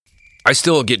I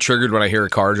still get triggered when I hear a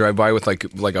car drive by with like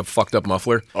a fucked up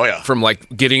muffler. Oh, yeah. From like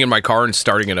getting in my car and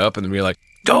starting it up and then being like,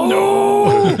 go! No!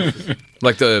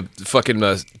 Like the fucking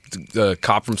the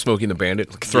cop from Smokey and the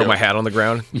Bandit. Like, throw my hat on the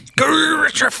ground. We went down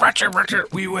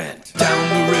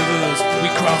the rivers, we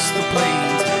crossed the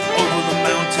plains, over the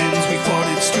mountains, we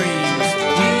forded streams.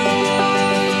 We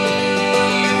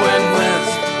went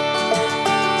west.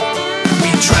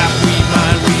 We trapped, we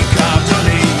mined, we carved our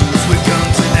names. With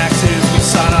guns and axes, we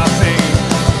sought our fame.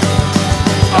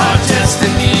 Our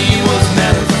destiny was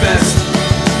manifest.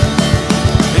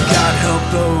 And God help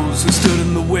those who stood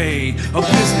in the way of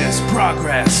business,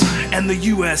 progress, and the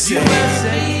USA.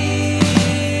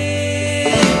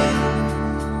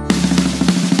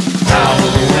 How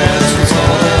the West was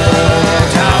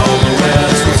loved, how the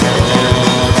West was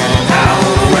loved, how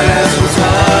the West was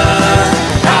loved,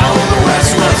 how the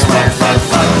West was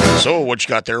fun. So, what you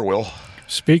got there, Will?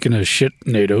 Speaking of shit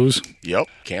NATOs. Yep,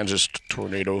 Kansas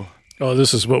tornado. Oh,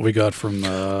 this is what we got from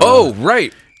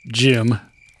Right. Jim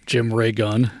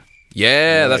Raygun.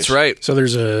 Yeah, Nice. that's right. So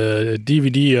there's a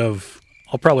DVD of,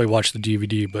 I'll probably watch the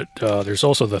DVD, but there's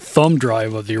also the thumb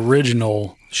drive of the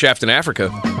original. Shaft in Africa.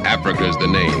 Africa's the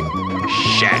name.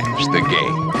 Shaft's the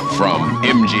game. From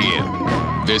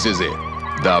MGM. This is it.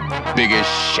 The biggest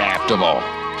shaft of all.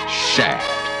 Shaft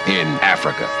in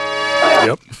Africa.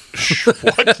 Yep.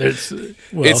 What? It's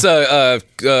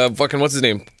Fucking what's his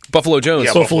name? Buffalo Jones.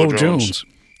 Yeah, Buffalo Buffalo Jones. Jones.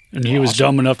 And he was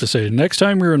dumb enough to say, next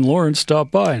time you're in Lawrence, stop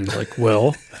by. And it's like,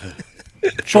 well,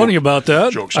 funny about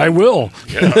that. Joke's I on. will.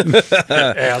 Yeah.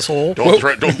 Asshole. Don't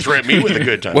threaten me with a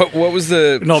good time. What was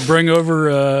the? And I'll bring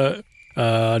over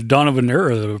Donovan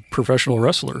Era, the professional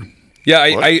wrestler. Yeah,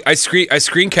 I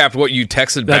screen capped what you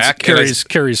texted That's back. and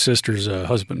Carrie's sister's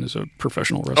husband is a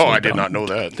professional wrestler. Oh, I did not know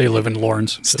that. They live in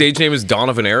Lawrence. So. Stage name is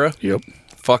Donovan Era. Yep.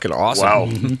 Fucking awesome. Wow.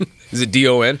 Is it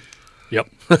DON? Yep.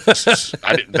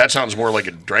 That sounds more like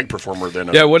a drag performer than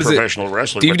a What is it? professional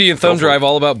wrestler. DVD and but thumb go for it. drive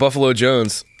all about Buffalo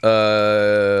Jones.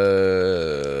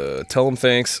 Tell him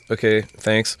thanks. Okay,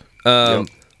 thanks.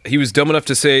 He was dumb enough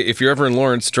to say, if you're ever in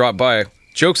Lawrence, drop by.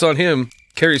 Joke's on him.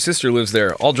 Carrie's sister lives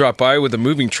there. I'll drop by with a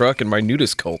moving truck and my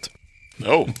nudist cult.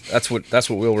 Oh, That's what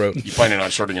Will wrote. you planning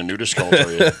on starting a nudist cult,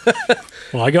 are you?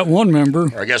 Well, I got one member.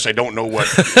 Or I guess I don't know what.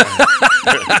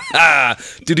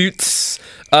 Doo-doots.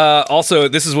 Also,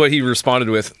 this is what he responded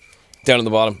with down at the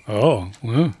bottom. Oh,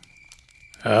 well.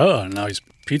 Oh, now he's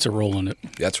pizza rolling it.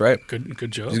 That's right.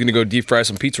 Good job. He's going to go deep fry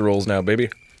some pizza rolls now, baby.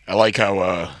 I like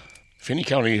how Finney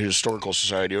County Historical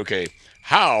Society. Okay,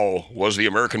 how was the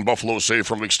American buffalo saved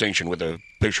from extinction? With a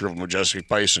picture of a majestic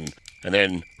bison, and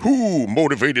then who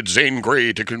motivated Zane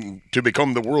Grey to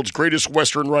become the world's greatest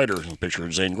Western rider? A picture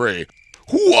of Zane Grey.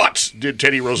 What did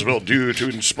Teddy Roosevelt do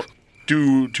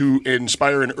to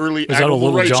inspire an early Is that a animal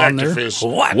little rights John there? activist?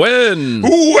 What? When?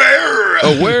 Where?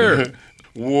 Oh, where?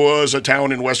 Was a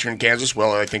town in western Kansas.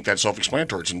 Well, I think that's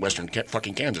self-explanatory. It's in western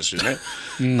fucking Kansas, isn't it?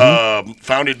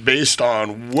 Founded based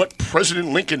on what President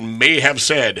Lincoln may have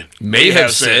said. May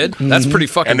have said? That's pretty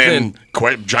fucking And then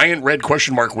thin. giant red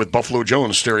question mark with Buffalo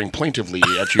Jones staring plaintively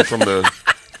at you from the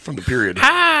period.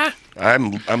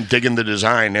 I'm digging the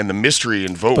design and the mystery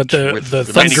invoked. But the with thumb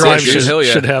many drive questions. Hell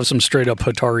yeah. should have some straight up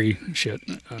Atari shit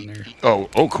on there. Oh,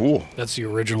 cool. That's the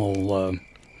original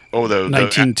Oh, the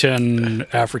 1910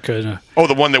 Africa.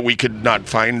 the one that we could not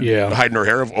find, Yeah. hide nor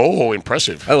hair of. Oh,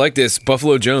 impressive. I like this.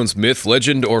 Buffalo Jones, myth,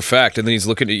 legend, or fact. And then he's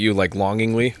looking at you like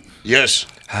longingly. Yes.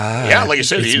 Yeah, like I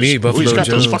said, it's he's me, Buffalo got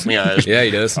those Jones. fuck me eyes. Yeah,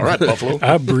 he does. All right, Buffalo.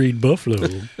 I breed buffalo.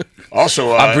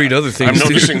 Also, I breed other things, I'm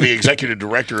too. noticing the executive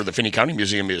director of the Finney County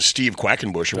Museum is Steve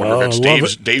Quackenbush. I wonder Oh, if that's love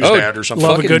Dave's it. dad or something.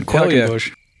 Love a Fucking good hell yeah.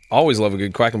 Quackenbush. Always love a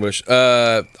good Quackenbush.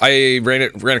 I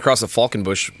ran across a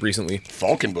falconbush recently.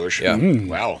 Falconbush. Yeah.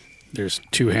 Wow. There's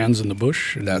two hands in the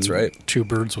bush. And That's right. Two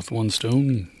birds with one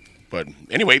stone. But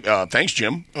anyway, thanks,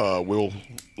 Jim. We'll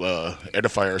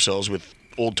edify ourselves with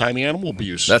old-timey animal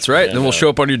abuse. That's right. And, then we'll show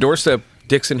up on your doorstep,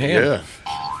 dicks in hand. Yeah.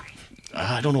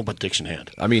 I don't know about Dixon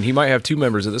Hand. I mean, he might have two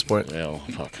members at this point. Well,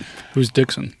 fuck. Who's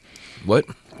Dixon? What?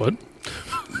 What?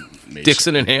 Mason,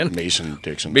 Dixon in hand? Mason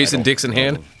Dixon. Mason I don't Dixon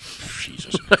hand? know.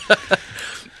 Jesus.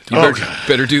 You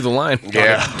better do the line.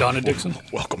 Yeah. Donna Dixon?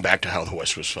 Welcome back to How the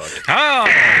West Was Fucked.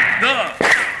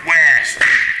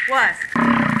 What?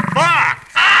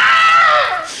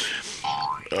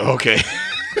 Okay.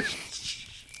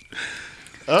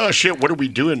 Oh, shit. What are we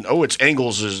doing? Oh, it's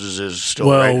Ingalls is still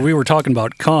Well, right. we were talking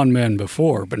about con men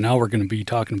before, but now we're going to be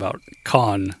talking about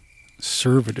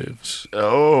conservatives.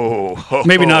 Oh.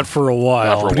 Maybe not for a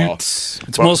while. Not for a while.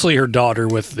 It's mostly her daughter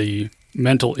with the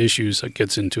mental issues that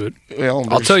gets into it. Well,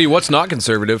 I'll tell you what's not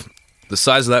conservative. The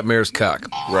size of that mare's cock.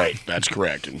 Right, that's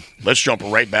correct. And let's jump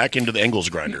right back into the Ingalls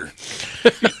grinder.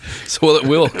 So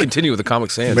we'll continue with the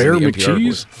Comic Sans. Mayor and the NPR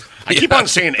McCheese? report. I keep on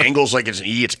saying Ingalls like it's an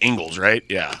E, it's Ingalls, right?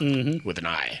 Yeah, with an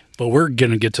I. But we're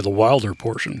going to get to the wilder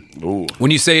portion. Ooh.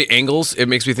 When you say Ingalls, it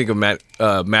makes me think of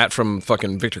Matt from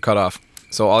fucking Victor Cutoff.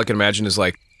 So all I can imagine is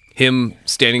like him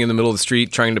standing in the middle of the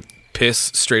street trying to piss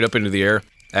straight up into the air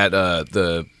at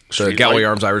the Galway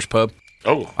Arms Irish pub.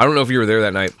 Oh, I don't know if you were there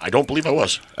that night. I don't believe I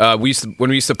was. When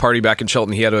we used to party back in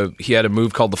Shelton, he had a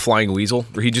move called the Flying Weasel,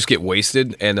 where he'd just get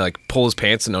wasted and like pull his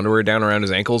pants and underwear down around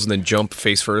his ankles, and then jump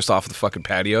face first off the fucking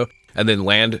patio, and then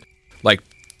land like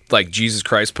Jesus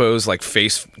Christ pose, like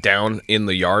face down in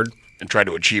the yard, And try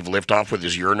to achieve liftoff with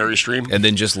his urinary stream. and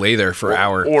then just lay there for an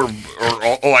hour. Or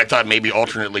I thought maybe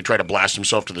alternately try to blast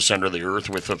himself to the center of the earth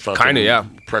with a fucking Kinda, yeah.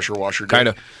 pressure washer. Kind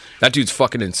of. That dude's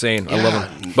fucking insane. I love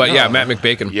him. But yeah, Matt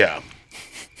McBacon. Yeah.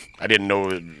 I didn't know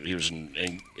he was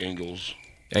in Ingalls.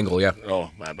 Angle, yeah. Oh,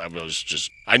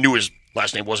 I knew his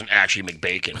last name wasn't actually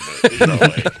McBacon, but you know,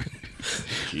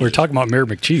 like, We're talking about Mayor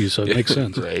McCheese, so it makes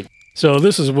sense. right? So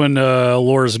this is when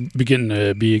Laura's beginning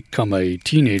to become a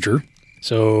teenager.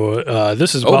 So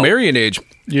this is about... Marion age.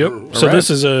 Yep. So right. this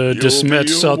is a You'll DeSmet,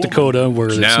 be a South woman. Dakota, where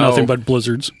it's Now- nothing but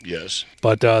blizzards. Yes.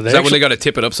 But Is that when they got to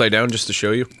tip it upside down just to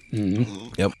show you? Mm-hmm.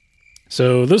 Yep.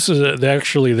 So this is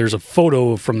actually, there's a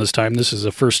photo from this time. This is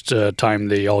the first time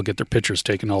they all get their pictures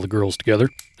taken, all the girls together.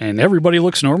 And everybody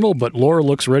looks normal, but Laura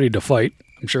looks ready to fight.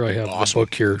 I'm sure I have the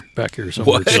book here, back here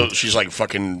somewhere. What? too. So she's like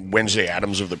fucking Wednesday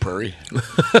Addams of the Prairie.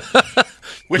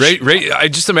 Right. I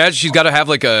just imagine she's got to have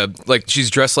she's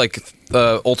dressed like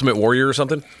Ultimate Warrior or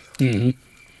something. Mm-hmm.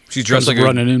 She's dressed Comes like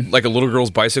running in. like a little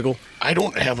girl's bicycle. I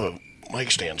don't have a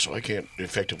mic stand, so I can't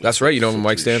effectively. That's right, you don't have a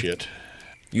mic stand? Shit.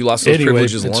 You lost those Anyway,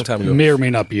 privileges a long it's- time ago. may or may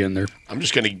not be in there. I'm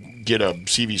just gonna get a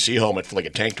CVC helmet like a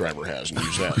tank driver has and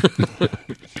use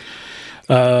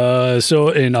that. So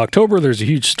in October, there's a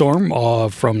huge storm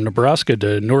from Nebraska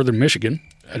to northern Michigan.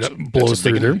 It blows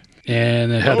through there.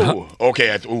 And it had... Oh,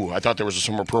 okay. I thought there was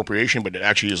some appropriation, but it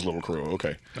actually is Little Crow.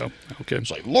 Okay. Oh, okay.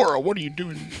 It's like, Laura, what are you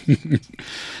doing?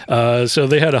 So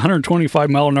they had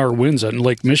 125-mile-an-hour winds on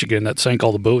Lake Michigan that sank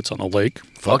all the boats on the lake.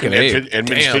 Fucking A. Edmund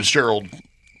Damn. Fitzgerald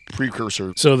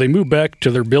precursor. So they moved back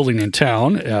to their building in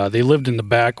town. They lived in the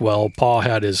back while Pa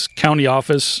had his county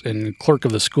office and clerk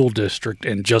of the school district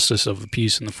and justice of the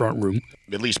peace in the front room.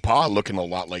 At least Pa looking a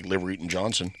lot like Liver Eaton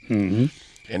Johnson. Mm-hmm.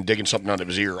 And digging something out of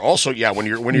his ear. Also, yeah, when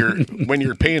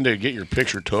you're paying to get your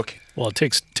picture took. Well, it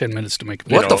takes 10 minutes to make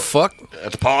a What picture. the fuck?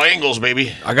 That's Pa Ingalls,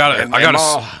 baby. I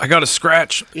got a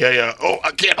scratch. Yeah. Oh,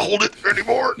 I can't hold it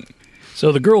anymore.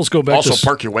 So the girls go back Also, to...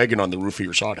 park your wagon on the roof of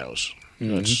your sod house.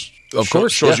 Of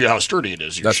course, shows yeah. you how sturdy it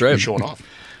is. That's right. You're showing off.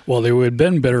 Well, they would have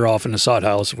been better off in a sod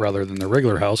house rather than the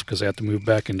regular house because they have to move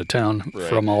back into town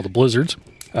from all the blizzards.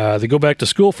 They go back to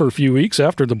school for a few weeks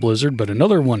after the blizzard, but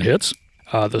another one hits.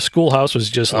 The schoolhouse was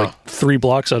just like 3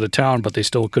 blocks out of town, but they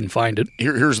still couldn't find it.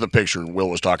 Here's the picture Will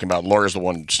was talking about. Laura's the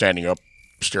one standing up,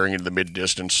 staring into the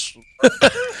mid-distance.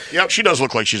 Yeah, she does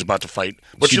look like she's about to fight.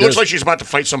 But she looks does. like she's about to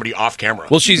fight somebody off camera.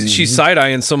 Well, she's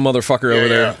side-eyeing some motherfucker over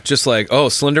there. yeah. Just like, oh,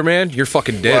 Slender Man, you're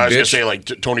fucking dead, Well, I was going bitch. to say, like,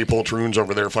 Tony Poltroon's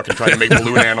over there fucking trying to make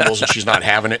balloon animals, and she's not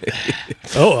having it.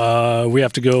 We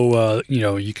have to go,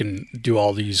 you can do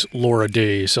all these Laura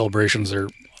Day celebrations. They're,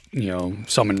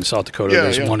 some in South Dakota. Yeah,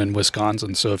 There's yeah. one in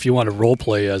Wisconsin. So if you want to role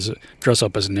play dress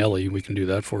up as Nellie, we can do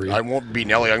that for you. I won't be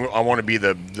Nelly. I want to be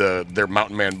their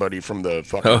mountain man buddy from the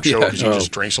fucking show yeah. because he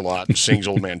just drinks a lot and sings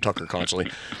Old Man Tucker constantly.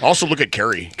 Also, look at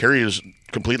Carrie. Carrie is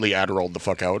completely Adderalled the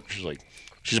fuck out.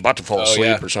 She's about to fall asleep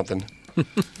yeah. or something.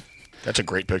 That's a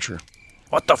great picture.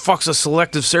 What the fuck's a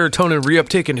selective serotonin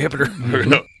reuptake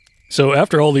inhibitor? So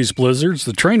after all these blizzards,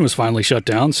 the train was finally shut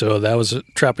down. So that was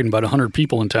trapping about 100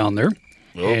 people in town there.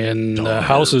 And the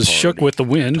houses shook with the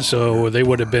wind, so they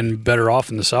would have been better off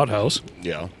in the sod house.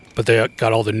 Yeah. But they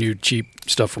got all the new cheap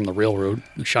stuff from the railroad,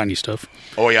 the shiny stuff.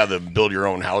 Oh yeah, the build your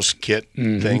own house kit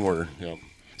thing where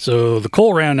So the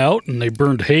coal ran out, and they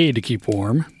burned hay to keep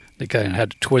warm. They kind of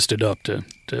had to twist it up to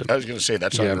I was going to say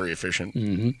that's not very efficient.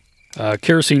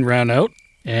 kerosene ran out,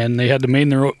 and they had to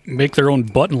make their own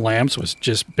button lamps, was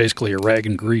just basically a rag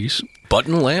and grease.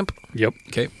 Button lamp? Yep.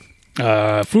 Okay.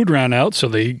 Food ran out, so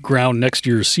they ground next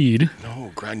year's seed.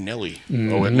 Oh, grind Nelly.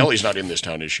 Oh, and Nelly's not in this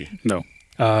town, is she? No.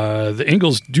 The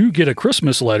Ingalls do get a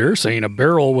Christmas letter saying a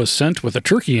barrel was sent with a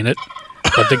turkey in it,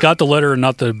 but they got the letter and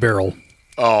not the barrel.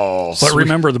 Oh, But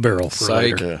remember the barrel for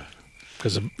Psych. later.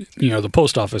 Because, the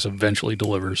post office eventually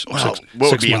delivers well, six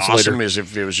what would be months awesome later. is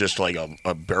if it was just like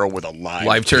a barrel with a live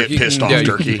Live turkey. pissed off Yeah, you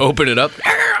turkey. open it up.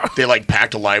 They like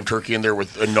packed a live turkey in there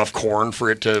with enough corn for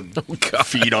it to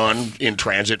feed on in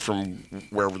transit from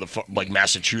wherever like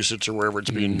Massachusetts or wherever it's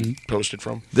being posted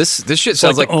from. This shit It's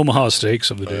sounds like like the Omaha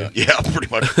steaks of the day. Yeah, pretty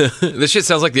much. this shit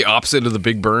sounds like the opposite of the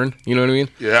Big Burn. You know what I mean?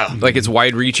 Yeah. Like it's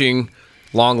wide-reaching,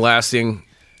 long-lasting,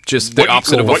 just the What-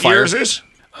 opposite of a what fire. year is this?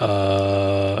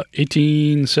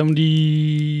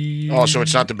 1870. Oh, so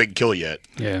it's not the big kill yet.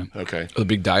 Yeah. Okay. The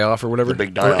big die-off or whatever. The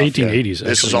big die-off. 1880s,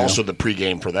 This is actually, also the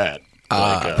pregame for that.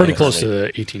 Pretty close to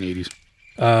the 1880s.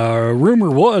 Rumor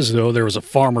was, though, there was a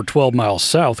farmer 12 miles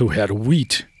south who had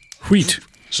wheat.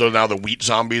 So now the wheat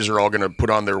zombies are all going to put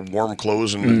on their warm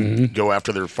clothes and go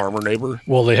after their farmer neighbor?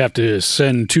 Well, they have to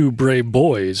send two brave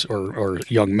boys or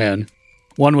young men.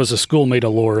 One was a schoolmate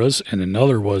of Laura's, and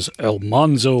another was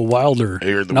Almanzo Wilder.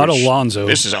 Not Alonzo.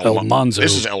 This is Almanzo.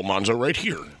 This is Almanzo right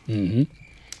here. Mm-hmm.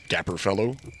 Dapper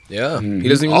fellow. Yeah. He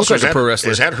doesn't even Also, look like a pro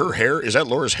wrestler. Is that her hair? Is that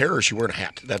Laura's hair, or is she wearing a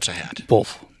hat? That's a hat.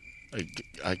 Both.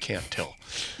 I can't tell.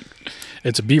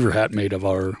 It's a beaver hat made of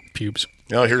our pubes.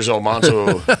 Now here's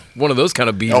Almanzo. One of those kind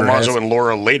of beaver Almanzo hats. and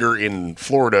Laura later in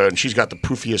Florida, and she's got the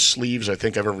poofiest sleeves I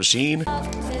think I've ever seen. I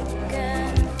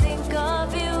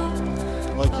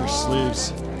like your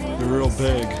sleeves. They're real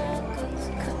big.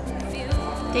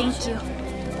 Thank you.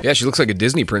 Yeah, she looks like a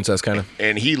Disney princess, kind of.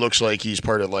 And he looks like he's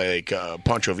part of like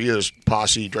Pancho Villa's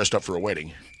posse dressed up for a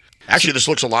wedding. Actually, this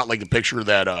looks a lot like the picture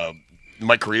that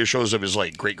Mike Correa shows of his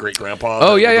like great great grandpa.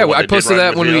 Oh yeah. I posted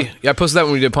that when I posted that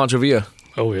when we did Pancho Villa.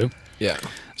 Oh, yeah. Yeah.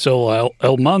 So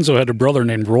Almanzo had a brother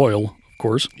named Royal, of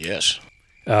course. Yes.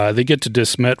 They get to De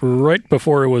Smet right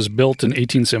before it was built in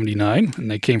 1879,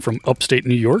 and they came from upstate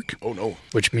New York. Oh no.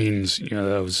 Which means, that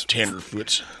was...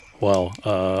 Tenderfoots. Well,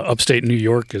 upstate New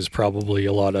York is probably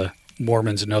a lot of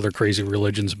Mormons and other crazy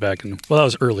religions back in... Well, that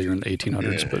was earlier in the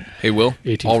 1800s, but... Hey, Will.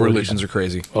 1840s. All religions are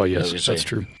crazy. Oh, yes, As that's you say.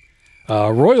 true.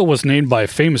 Royal was named by a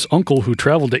famous uncle who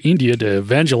traveled to India to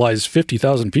evangelize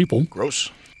 50,000 people.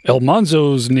 Gross.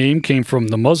 Almanzo's name came from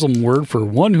the Muslim word for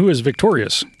one who is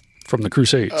victorious from the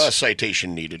Crusades.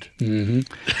 Citation needed.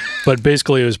 But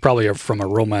basically, it was probably from a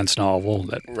romance novel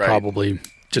that Right. probably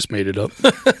just made it up.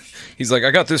 He's like,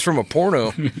 I got this from a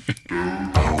porno.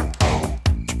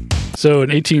 So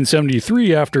in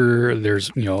 1873, after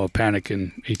there's a panic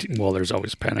in there's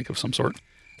always a panic of some sort.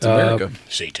 It's America.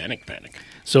 Satanic panic.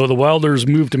 So the Wilders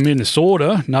moved to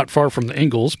Minnesota, not far from the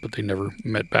Ingalls, but they never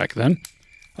met back then.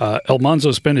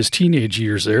 Almanzo spent his teenage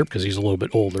years there because he's a little bit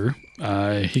older.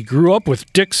 He grew up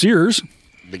with Dick Sears.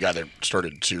 The guy that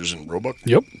started Sears and Roebuck.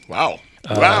 Yep. Wow.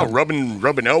 Wow.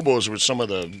 Rubbing elbows with some of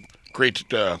the great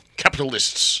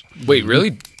capitalists. Wait,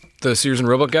 really? The Sears and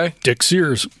Roebuck guy? Dick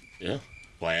Sears. Yeah.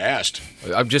 Well, I asked.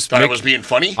 I'm just Thought I was being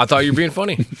funny. I thought you were being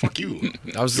funny. Fuck you.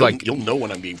 I was You'll, like, you'll know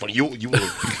when I'm being funny. You will.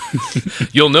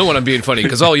 you'll know when I'm being funny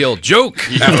because I'll yell joke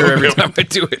after every time I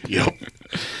do it. Yep.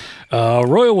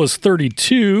 Royal was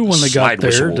 32 when they Slide got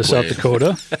there whistle to South play.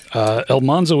 Dakota.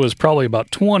 Almanzo was probably about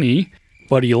 20,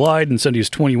 but he lied and said he was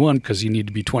 21 because you need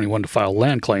to be 21 to file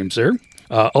land claims there.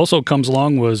 Also comes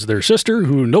along was their sister,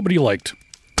 who nobody liked,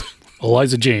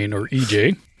 Eliza Jane, or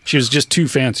EJ. She was just too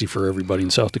fancy for everybody in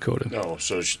South Dakota. No,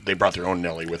 so they brought their own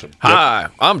Nelly with them. Hi,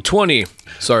 I'm 20.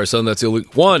 Sorry, son, that's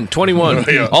illegal. 21.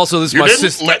 Yeah. Also, this is You my didn't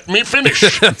sister. let me finish.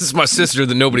 This is my sister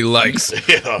that nobody likes.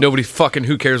 Yeah. Nobody fucking,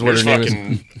 who cares what There's her name is?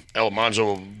 fucking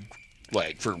Almanzo,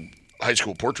 like, for high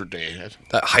school portrait day.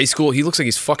 High school, he looks like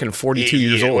he's fucking 42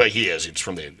 years old. Well, he is. It's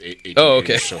from the 1880s. Oh,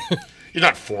 okay. So he's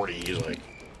not 40. He's like,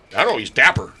 I don't know, he's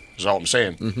dapper, is all I'm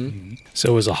saying. Mm-hmm.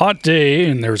 So it was a hot day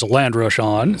and there was a land rush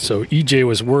on, so EJ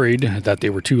was worried that they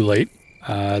were too late.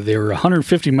 They were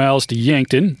 150 miles to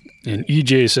Yankton, and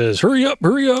EJ says, hurry up.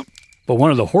 But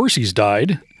one of the horses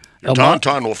died. Your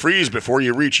tauntaun will freeze before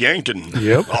you reach Yankton.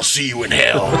 Yep. I'll see you in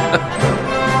hell.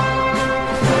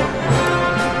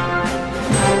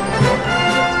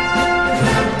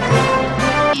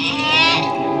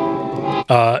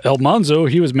 Almanzo,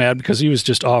 he was mad because he was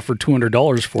just offered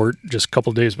 $200 for it just a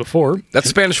couple days before. That's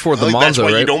Spanish for the That's Monzo,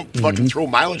 why right? you don't fucking throw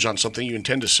mileage on something you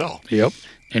intend to sell. Yep.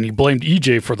 And he blamed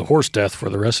EJ for the horse death for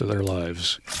the rest of their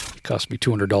lives. It cost me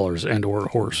 $200 and or a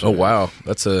horse. Oh, wow.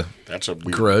 That's a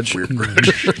weird grudge. Weird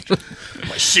grudge.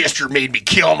 My sister made me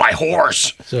kill my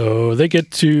horse. So they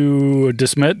get to De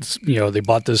Smet. They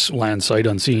bought this land sight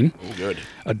unseen. Oh, good.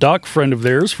 A doc friend of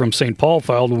theirs from St. Paul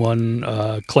filed one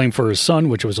claim for his son,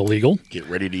 which was illegal. Get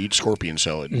ready to eat scorpion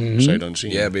salad. Sight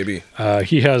unseen. Yeah, baby.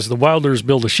 He has the Wilders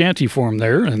build a shanty for him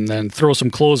there and then throw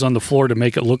some clothes on the floor to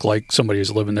make it look like somebody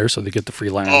is living there so they get the free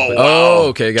land. Oh, But- wow. Oh,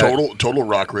 okay, got it. Total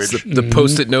rock ridge. The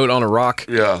post-it note on a rock.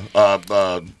 Yeah.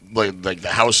 Like the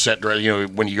house set,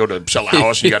 when you go to sell a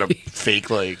house, you got to fake,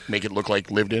 make it look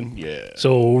like lived in. Yeah.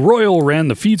 So Royal ran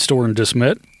the feed store in De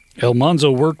Smet.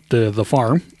 Almanzo worked the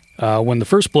farm. When the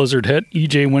first blizzard hit,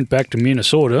 EJ went back to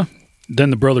Minnesota. Then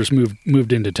the brothers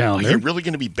moved into town. Are you really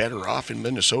going to be better off in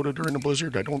Minnesota during a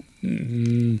blizzard? I don't...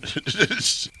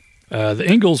 The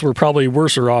Ingalls were probably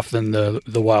worse off than the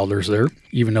Wilders there,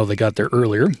 even though they got there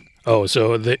earlier. Oh,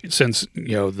 so since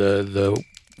the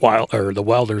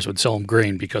Wilders would sell them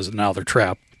grain because now they're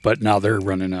trapped, but now they're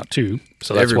running out too.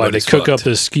 So that's why they cook up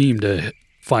this scheme to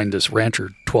find this rancher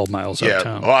 12 miles out of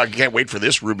town. Oh, I can't wait for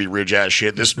this Ruby Ridge ass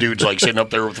shit. This dude's like sitting up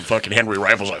there with the fucking Henry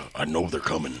rifles. Like, I know they're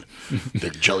coming.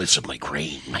 They're jealous of my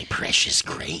grain, my precious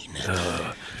grain.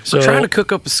 So we're trying to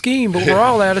cook up a scheme, but we're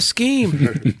all out of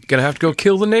scheme. Gonna have to go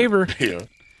kill the neighbor. Yeah.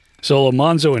 So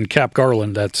Almanzo and Cap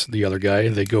Garland, that's the other guy,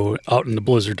 they go out in the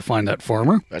blizzard to find that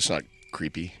farmer. That's not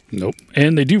creepy. Nope.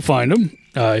 And they do find him.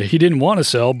 He didn't want to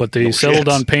sell, but they settled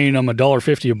on paying him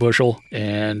 $1.50 a bushel.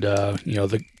 And,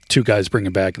 the two guys bring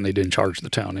him back, and they didn't charge the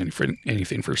town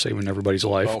anything for saving everybody's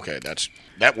life. Okay,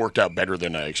 that worked out better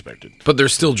than I expected. But they're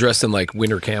still dressed in like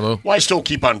winter camo. Well, I still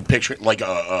keep on picturing like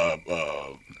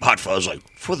Hot Fuzz, like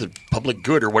for the public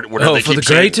good or whatever they for keep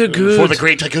the greater saying. good. For the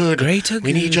greater good. Greater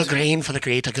we need good. your grain for the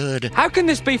greater good. How can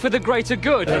this be for the greater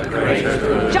good?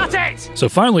 Shut it! So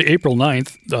finally, April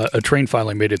 9th, a train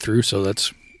finally made it through, so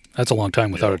that's a long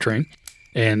time without a train.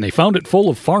 And they found it full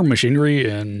of farm machinery,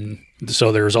 and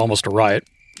so there was almost a riot.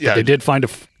 Yeah. But they did find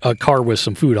a car with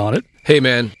some food on it. Hey,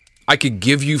 man, I could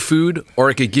give you food, or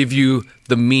I could give you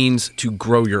the means to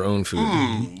grow your own food.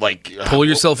 Pull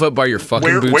yourself up by your fucking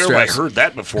bootstraps. Where have I heard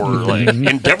that before? Like,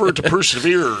 endeavor to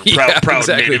persevere, proud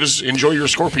exactly. natives. Enjoy your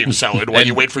scorpion salad while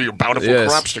you wait for your bountiful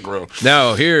crops to grow.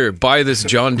 Now, here, buy this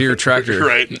John Deere tractor.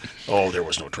 Right. Oh, there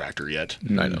was no tractor yet.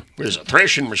 I know. There's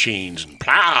threshing machines and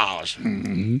plows.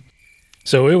 Mm-hmm.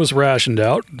 So it was rationed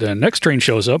out. The next train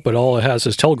shows up, but all it has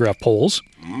is telegraph poles.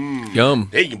 Yum.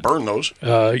 Hey, you can burn those.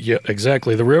 Yeah,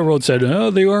 exactly. The railroad said,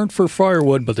 they aren't for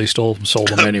firewood, but they still sold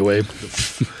them anyway.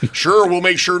 Sure, we'll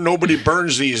make sure nobody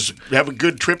burns these. Have a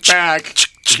good trip back.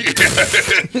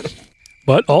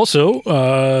 But also,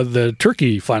 the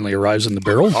turkey finally arrives in the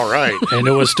barrel. All right. And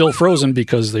it was still frozen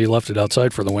because they left it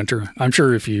outside for the winter. I'm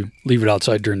sure if you leave it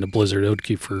outside during the blizzard, it would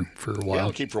keep for a while. Yeah,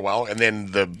 it'll keep for a while. And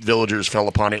then the villagers fell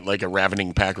upon it like a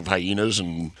ravening pack of hyenas.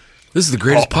 And this is the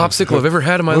greatest popsicle I've ever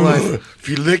had in my life. If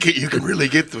you lick it, you can really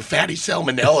get the fatty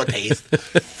salmonella taste.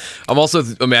 I'm also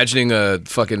imagining a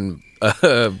fucking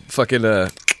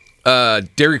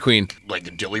Dairy Queen. Like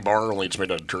the dilly bar, only it's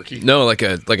made out of turkey? No, like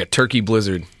a turkey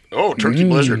blizzard. Oh, turkey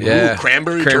blizzard. Yeah. Ooh,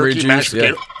 cranberry turkey, juice, mashed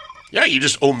potato. Yeah, you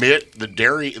just omit the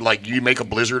dairy. Like, you make a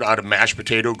blizzard out of mashed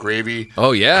potato, gravy,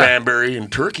 Oh, yeah. cranberry, and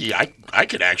turkey. I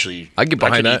could actually... I'd get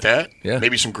behind eat that. Yeah.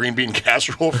 Maybe some green bean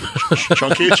casserole for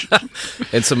chunkage.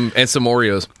 And some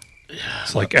Oreos.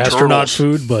 It's like astronaut turtles.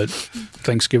 food, but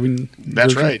Thanksgiving.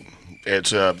 That's version. right.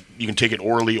 It's you can take it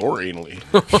orally or anally.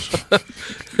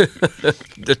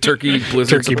 The turkey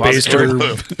blizzard Turkey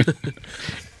baster.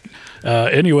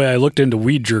 Anyway, I looked into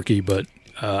weed jerky, but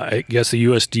I guess the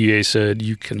USDA said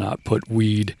you cannot put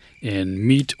weed in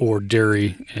meat or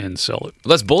dairy and sell it. Well,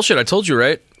 that's bullshit. I told you,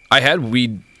 right? I had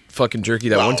weed fucking jerky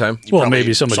that one time. Well,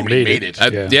 maybe somebody made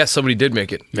it. Yeah, somebody did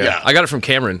make it. Yeah. I got it from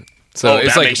Cameron. So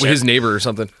it's that like makes his sense. neighbor or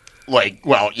something. Like,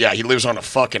 well, yeah, he lives on a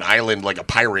fucking island like a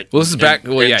pirate. Well, this is back.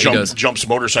 Well, yeah, he does. Jumps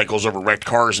motorcycles over wrecked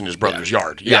cars in his brother's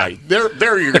yard. Yeah,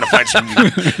 there you're gonna find some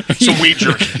weed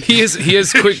jerky. He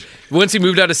is quick. Once he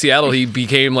moved out of Seattle, he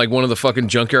became like one of the fucking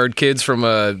junkyard kids from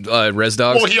Res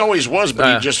Dogs. Well, he always was,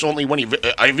 but he just only when he.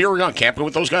 Have you ever gone camping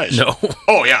with those guys? No.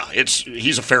 Oh yeah,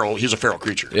 he's a feral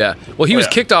creature. Yeah. Well, he was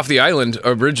kicked off the island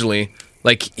originally.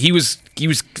 Like he was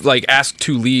like asked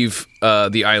to leave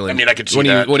the island. I mean, I could see when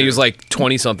that, when he too. was like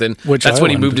 20 something. Which That's when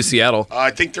he island? moved to Seattle.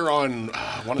 I think they're on.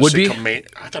 I want to say Whidbey?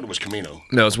 I thought it was Camino.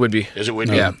 No, it's Whidbey. Is it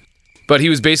Whidbey? Yeah. But he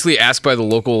was basically asked by the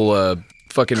local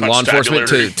fucking law enforcement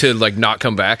to like not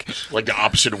come back. Like the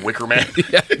opposite of Wicker Man.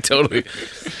 Yeah, totally.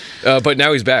 But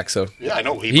now he's back. So Yeah, I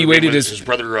know. He waited his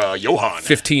brother Johan.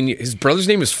 15. His brother's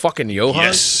name is fucking Johan.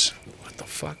 Yes. What the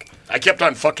fuck? I kept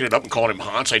on fucking it up and calling him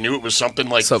Hans. I knew it was something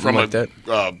like from like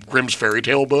a Grimm's fairy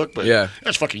tale book, but Yeah.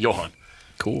 that's fucking Johan.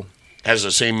 Cool. Has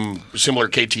the similar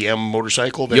KTM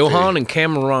motorcycle. That Johan and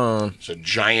Cameron. It's a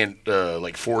giant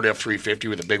like Ford F-350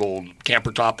 with a big old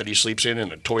camper top that he sleeps in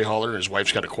and a toy hauler. And his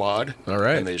wife's got a quad. All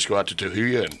right. And they just go out to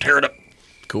Tahuya and tear it up.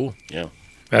 Cool. Yeah.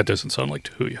 That doesn't sound like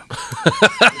Tahuya.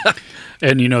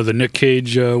 And the Nick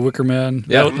Cage Wicker Man.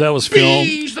 Yeah. That was filmed.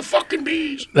 Bees, the fucking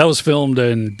bees. That was filmed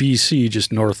in BC,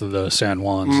 just north of the San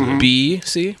Juans.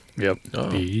 B.C. Yep.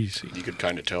 BC. You could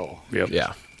kind of tell. Yep.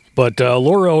 Yeah. But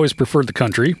Laura always preferred the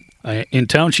country. In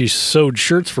town, she sewed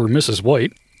shirts for Mrs.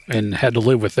 White and had to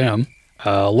live with them.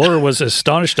 Laura was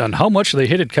astonished on how much they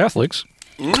hated Catholics.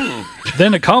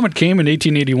 Then a comet came in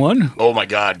 1881, Oh my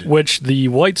God. which the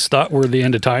whites thought were the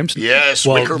end of times. Yes,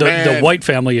 well, Wicker the Man. white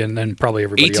family and then probably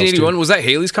everybody 1881 else was that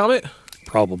Halley's Comet?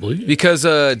 too. Probably. Because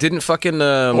didn't fucking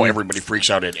Everybody freaks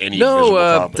out at any visible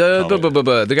comet.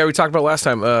 the guy we talked about last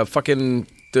time, fucking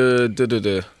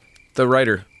the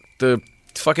writer, the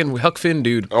fucking Huck Finn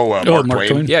dude. Mark Mark Twain.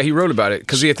 Twain. Yeah, he wrote about it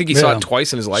because I think he saw Yeah. it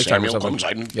twice in his lifetime Samuel or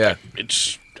something.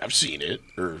 Clemens. I've seen it.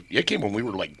 It came when we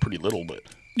were like pretty little, but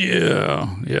Yeah,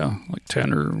 like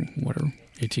 10 or whatever,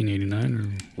 1889 or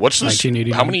what's this?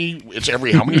 1989. How many? It's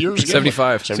every how many years? Again?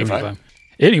 75. 75.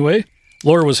 Anyway,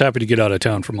 Laura was happy to get out of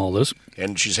town from all this.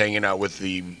 And she's hanging out with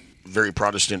the very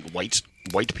Protestant white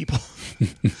people.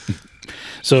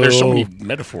 So There's so many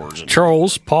metaphors.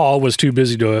 Charles Paul was too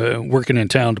busy to working in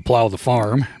town to plow the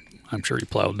farm. I'm sure he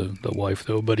plowed the wife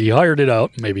though, but he hired it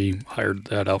out. Maybe he hired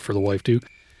that out for the wife too.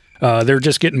 They're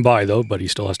just getting by though, but he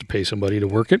still has to pay somebody to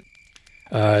work it.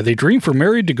 They dream for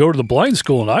married to go to the blind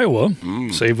school in Iowa.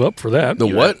 Save up for that. The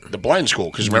what? The blind school,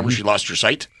 because remember she lost her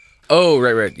sight. Oh,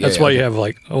 right. Yeah, That's why you have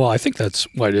I think that's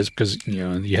why it is, because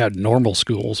you had normal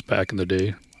schools back in the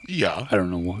day. Yeah. I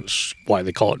don't know why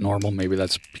they call it normal. Maybe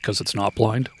that's because it's not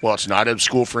blind. Well, it's not a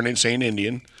school for an insane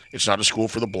Indian. It's not a school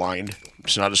for the blind.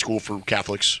 It's not a school for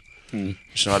Catholics.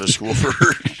 It's not a school for,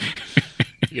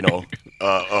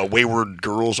 wayward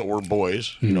girls or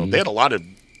boys. They had a lot of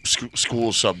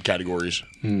school subcategories.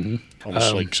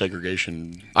 Almost like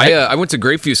segregation. I went to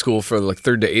Grapeview School for like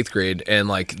 3rd to 8th grade, and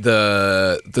like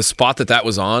the spot that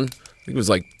was on, I think it was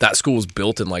like that school was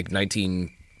built in like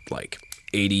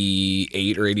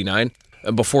 1988 or 89.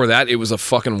 And before that, it was a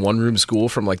fucking one-room school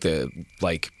from like the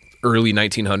early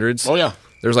 1900s. Oh yeah.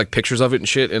 There's like pictures of it and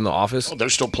shit in the office. Oh,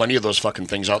 there's still plenty of those fucking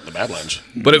things out in the Badlands.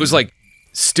 But it was like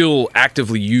still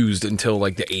actively used until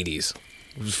like the 80s.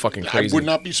 It was fucking crazy. I would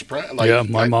not be surprised.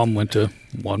 My mom went to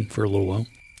one for a little while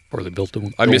before they built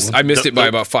it. I missed it by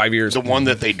about 5 years. The one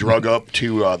that they drug up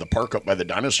to the park up by the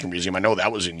Dinosaur Museum, I know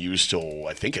that was in use till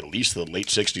I think at least the late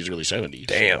 60s, early 70s.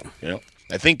 Damn. So,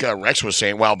 I think Rex was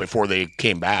saying, before they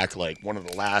came back, like one of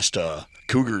the last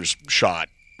cougars shot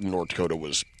in North Dakota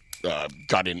was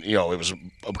got in. It was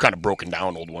a kind of broken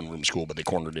down old one-room school, but they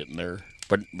cornered it in there.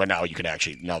 But now you can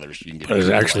actually you can get. It was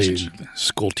actually license. a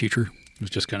school teacher. It was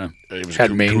just kind of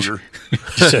had mange. cougar.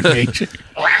 Just had mange.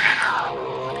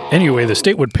 Anyway, the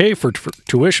state would pay for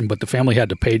tuition, but the family had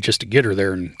to pay just to get her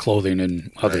there and clothing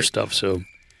and other stuff. So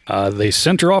they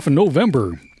sent her off in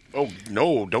November. Oh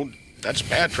no! Don't. That's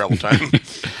bad travel time.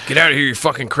 Get out of here, you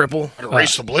fucking cripple.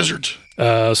 Erase the blizzards.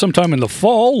 Sometime in the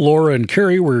fall, Laura and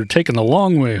Carrie were taking the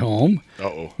long way home.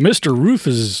 Uh-oh. Mr.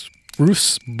 Ruth's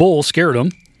bull scared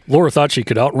him. Laura thought she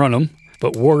could outrun him,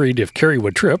 but worried if Carrie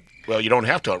would trip. Well, you don't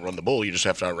have to outrun the bull. You just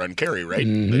have to outrun Carrie, right?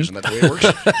 Isn't that the way it works?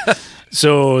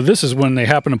 So this is when they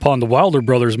happen upon the Wilder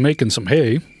brothers making some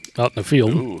hay out in the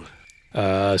field. Ooh.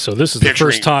 So this is the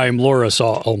first time Laura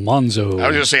saw Almanzo. I was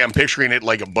going to say, I'm picturing it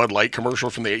like a Bud Light commercial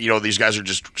from these guys are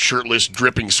just shirtless,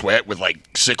 dripping sweat with like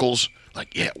sickles.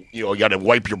 Like, you got to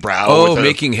wipe your brow. Oh,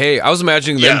 making hay. I was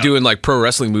imagining them doing like pro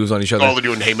wrestling moves on each other. Oh, they're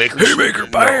doing haymakers? Haymaker,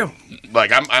 bam! No.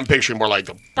 Like, I'm picturing more like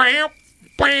the bam,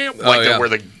 bam. Where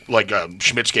the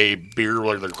Schmitzke beer,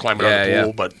 where they're climbing out of the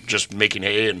pool, but just making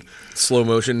hay and slow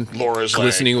motion. Laura's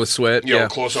glistening with sweat.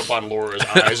 Close up on Laura's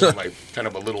eyes and like kind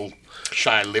of a little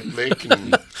shy lip lick.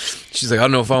 And she's like, I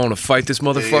don't know if I want to fight this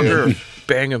motherfucker or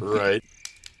bang him. Right.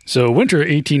 So winter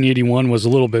 1881 was a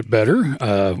little bit better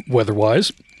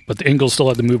weather-wise, but the Ingalls still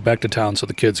had to move back to town so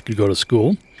the kids could go to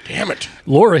school. Damn it.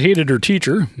 Laura hated her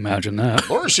teacher. Imagine that.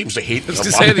 Laura seems to hate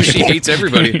she hates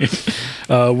everybody.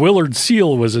 Willard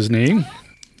Seal was his name.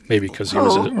 Maybe because he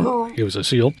was a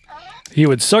seal. He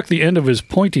would suck the end of his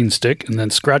pointing stick and then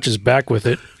scratch his back with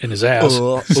it in his ass.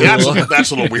 See,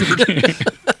 that's a little weird.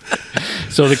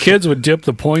 So the kids would dip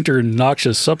the pointer in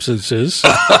noxious substances.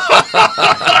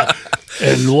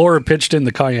 And Laura pitched in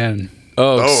the cayenne.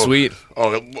 Oh, sweet.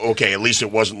 Oh, okay. At least it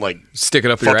wasn't like stick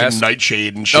it up your ass.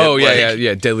 Nightshade and shit. Oh,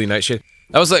 yeah. Deadly nightshade.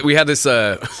 That was like, we had this, when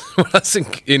I was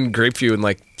in Grapeview in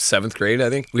like 7th grade, I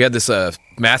think. We had this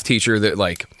math teacher that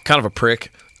like, kind of a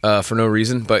prick. For no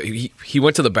reason, but he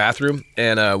went to the bathroom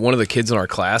and one of the kids in our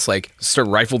class like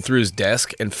rifled through his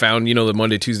desk and found the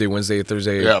Monday, Tuesday, Wednesday,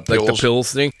 Thursday like the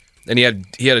pills thing, and he had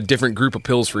a different group of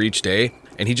pills for each day,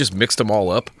 and he just mixed them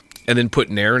all up and then put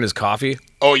Nair in his coffee.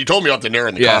 Oh, you told me about the Nair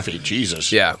in the coffee,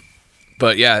 Jesus. Yeah,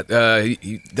 but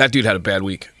that dude had a bad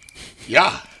week.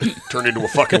 Yeah, turned into a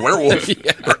fucking werewolf,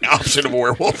 or opposite of a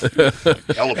werewolf,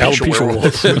 alopecia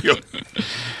werewolf.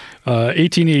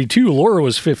 1882, Laura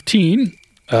was 15.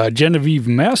 Genevieve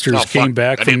Masters came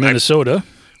back from Minnesota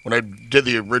when I did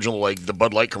the original, like, the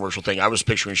Bud Light commercial thing, I was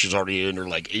picturing she's already in her,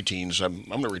 like, 18s. I'm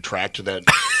going to retract to that.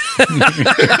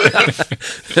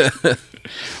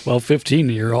 Well, 15,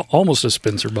 you're almost a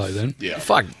Spencer by then. Yeah.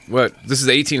 Fuck. What? This is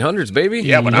the 1800s, baby?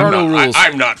 Yeah, but There are no rules.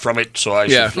 I'm not from it, so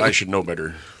I should know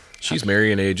better. She's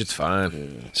marrying age. It's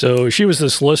fine. So she was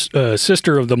the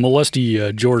sister of the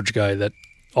molesty George guy that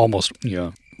almost,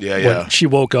 Yeah. when she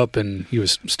woke up and he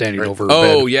was standing over her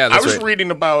Oh, bed. yeah, I that's was right.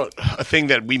 reading about a thing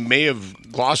that we may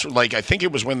have glossed. Like, I think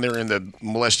it was when they're in the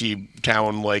molesty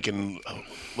town, like,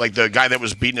 like the guy that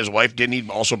was beating his wife, didn't he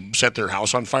also set their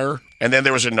house on fire? And then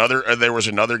there was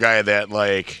another guy that,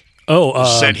 like,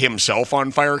 set himself on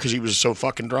fire because he was so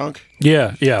fucking drunk.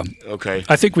 Yeah. Okay.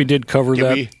 I think we did cover Did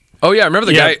that. we? Oh, yeah, I remember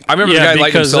the guy. I remember the guy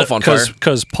lighting himself on fire.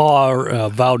 Because Pa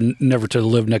vowed never to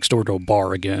live next door to a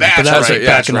bar again. That's but that was right. back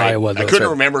That's in right. Iowa. I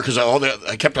couldn't remember because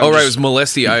I kept on. Oh, right, it was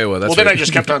Molesty, Iowa. That's then right. I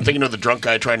just kept on thinking of the drunk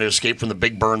guy trying to escape from the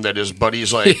big burn that his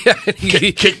buddies like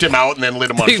kicked him out and then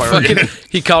lit him on fire again.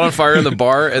 He caught on fire in the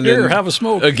bar and Here, then have a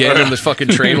smoke. again in the fucking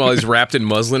train while he's wrapped in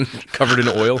muslin, covered in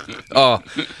oil. Oh,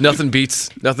 nothing beats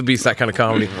that kind of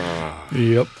comedy.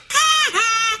 Yep.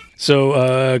 So,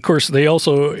 of course, they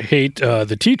also hate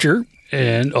the teacher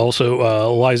and also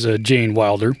Eliza Jane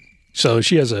Wilder. So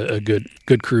she has a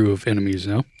good crew of enemies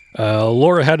now.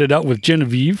 Laura had it out with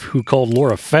Genevieve, who called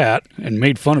Laura fat and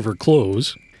made fun of her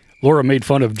clothes. Laura made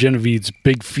fun of Genevieve's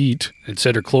big feet and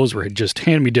said her clothes were just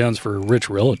hand-me-downs for rich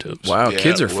relatives. Wow, Yeah,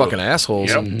 kids are whoa. fucking assholes.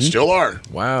 Yep, still are.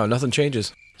 Wow, nothing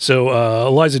changes. So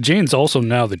Eliza Jane's also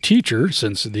now the teacher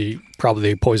since they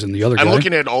poisoned the other guy. I'm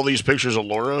looking at all these pictures of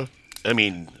Laura. I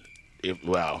mean,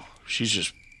 wow,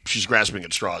 she's grasping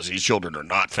at straws. These children are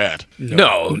not fat.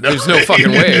 No, there's no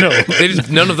fucking way.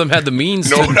 None of them had the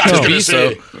means No, I was to gonna be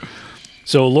so. say.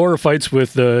 So Laura fights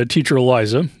with teacher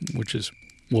Eliza, which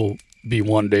will be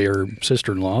one day her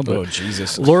sister-in-law. But Oh,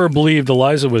 Jesus. Laura believed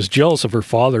Eliza was jealous of her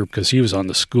father because he was on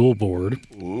the school board.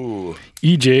 Ooh,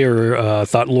 EJ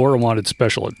thought Laura wanted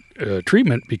special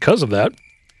treatment because of that.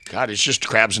 God, it's just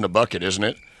crabs in a bucket, isn't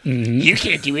it? Mm-hmm. You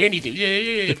can't do anything.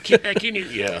 Yeah, get back in here.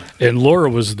 Yeah. And Laura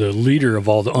was the leader of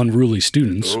all the unruly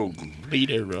students. Oh,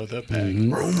 leader of the pack.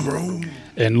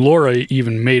 And Laura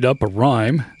even made up a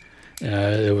rhyme.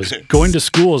 It was, going to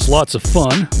school is lots of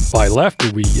fun. By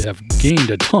laughter we have gained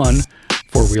a ton.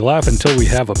 For we laugh until we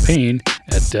have a pain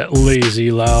at that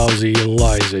lazy, lousy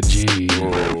Eliza Jane.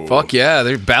 Fuck yeah,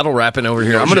 they're battle rapping over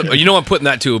here. I'm putting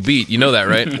that to a beat. You know that,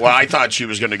 right? Well, I thought she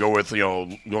was going to go with,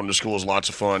 going to school is lots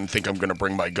of fun. Think I'm going to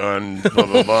bring my gun. Blah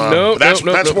blah blah. No, that's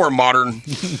no. more modern.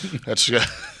 That's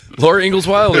Laura Ingalls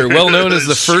Wilder, well known as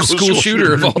the first school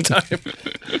shooter of all time.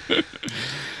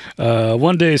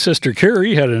 One day, Sister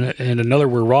Carrie and another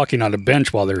were rocking on a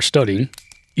bench while they were studying.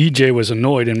 EJ was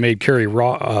annoyed and made Carrie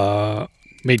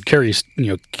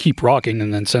keep rocking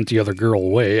and then sent the other girl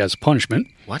away as punishment.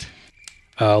 What?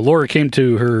 Laura came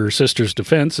to her sister's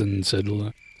defense and said,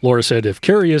 Laura said, if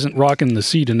Carrie isn't rocking the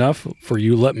seat enough for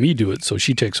you, let me do it. So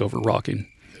she takes over rocking.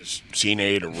 Scene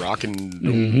A to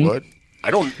rocking what?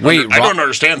 I don't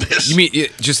understand this. You mean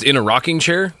just in a rocking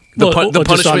chair? The punishment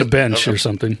just on a bench or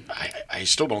something. I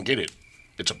still don't get it.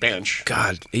 It's a bench.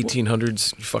 God,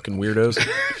 1800s, you fucking weirdos.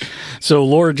 So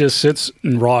Laura just sits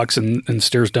and rocks and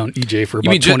stares down EJ for about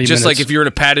 20 minutes. Just like if you're in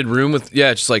a padded room with,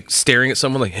 just like staring at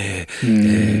someone like,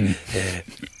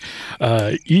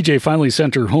 EJ finally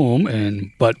sent her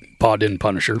home, but Pa didn't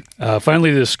punish her.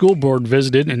 Finally, the school board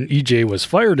visited, and EJ was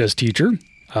fired as teacher.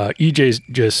 EJ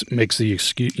just makes the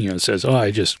excuse, says, "Oh, I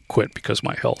just quit because of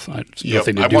my health. It's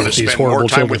nothing to do with these horrible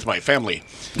time children." with my family.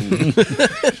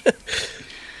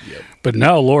 But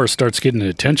now Laura starts getting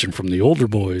attention from the older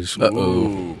boys.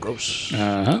 Ooh, gross.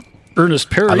 Ernest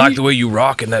Perry. I like the way you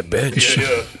rock in that bench.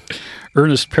 Yeah.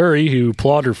 Ernest Perry, who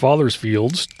plowed her father's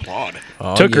fields, Plod.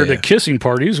 took her to kissing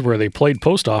parties where they played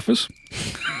post office.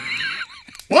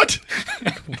 What?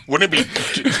 Wouldn't it be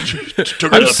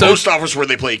took her to the post office where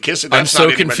they play kiss? I'm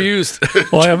so confused.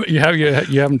 Well, you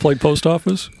haven't played post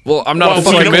office? Well, I'm not a we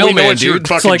fucking know mailman, it's your dude.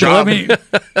 fucking It's like, job.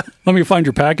 let me find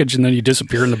your package, and then you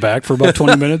disappear in the back for about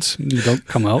 20 minutes, and you don't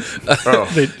come out.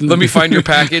 Let me find your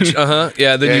package.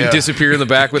 Yeah, then you Yeah. disappear in the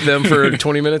back with them for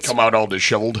 20 minutes. Come out all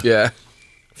disheveled. Yeah.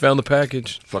 Found the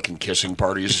package. Fucking kissing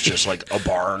parties, just like a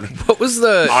barn. What was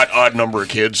the... Odd number of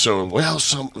kids, so,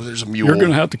 there's a mule. You're going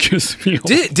to have to kiss me.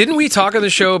 Didn't we talk on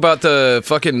the show about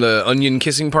the onion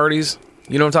kissing parties?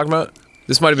 You know what I'm talking about?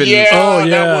 This might have been...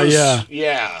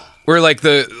 Yeah. Where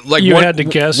You had to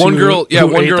guess one who girl, ate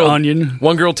one girl, the onion.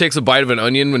 One girl takes a bite of an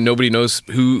onion when nobody knows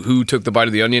who took the bite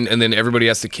of the onion, and then everybody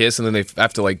has to kiss, and then they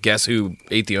have to guess who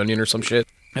ate the onion or some shit.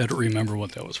 I don't remember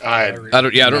what that was for. I I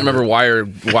don't remember why or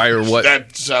what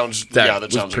that sounds that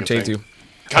sounds like a pertained thing.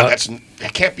 God,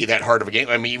 that can't be that hard of a game.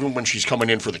 I mean, even when she's coming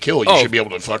in for the kill, you should be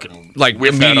able to fucking like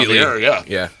whip that up the air.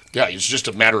 Yeah. Yeah, it's just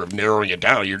a matter of narrowing it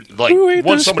down. You're like, Who ate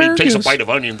once the somebody takes a asparagus? bite of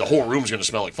onion, the whole room's going to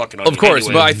smell like fucking onion. Of course,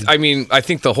 anyway. but I mean, I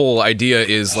think the whole idea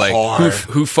is like,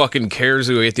 who fucking cares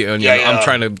who ate the onion? Yeah.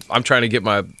 I'm trying to get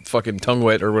my fucking tongue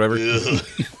wet or whatever.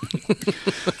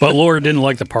 But Laura didn't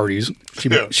like the parties.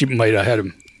 She might have had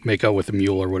him make out with a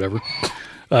mule or whatever.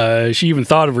 She even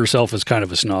thought of herself as kind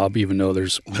of a snob, even though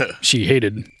she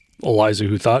hated Eliza,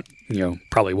 who thought,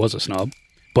 probably was a snob.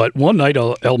 But one night,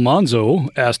 Almanzo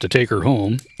asked to take her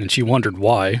home, and she wondered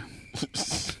why.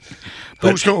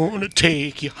 Who's going to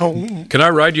take you home? Can I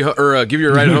ride you or give you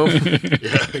a ride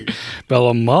home? But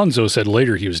Almanzo said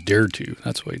later he was dared to.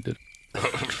 That's why he did.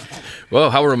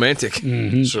 Well, how romantic.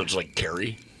 Mm-hmm. So it's like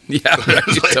Carrie. Yeah, right,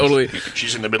 Like, totally.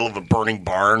 She's in the middle of a burning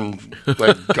barn,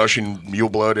 like gushing mule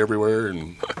blood everywhere,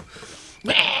 and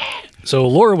So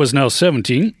Laura was now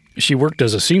 17. She worked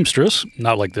as a seamstress,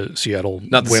 not like the Seattle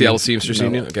Not the women. Seattle Seamstress No.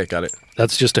 Union? Okay, got it.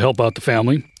 That's just to help out the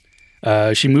family.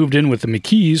 She moved in with the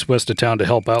McKees west of town to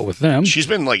help out with them. she's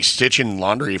been like stitching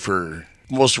laundry for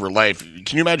most of her life.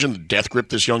 Can you imagine the death grip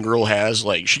this young girl has?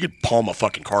 Like, she could palm a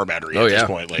fucking car battery at this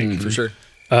point. Like, For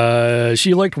sure.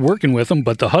 She liked working with them,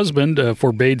 but the husband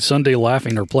forbade Sunday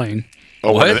laughing or playing.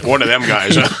 oh, What? one of them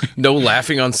guys. Huh? No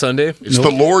laughing on Sunday? It's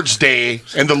the Lord's Day,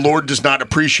 and the Lord does not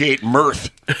appreciate mirth.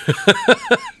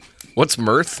 What's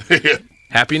mirth?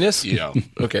 Happiness? Yeah.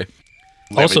 Okay.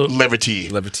 Also- levity.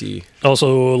 Levity.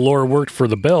 Also, Laura worked for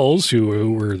the Bells,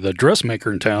 who were the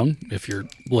dressmaker in town, if you're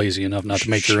lazy enough not to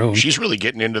make your own. She's really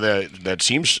getting into that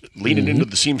leaning into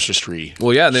the seamstressry.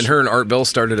 Well, yeah, and then her and Art Bell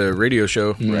started a radio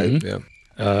show, right? Yeah.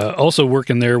 Also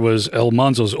working there was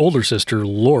Almanzo's older sister,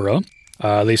 Laura.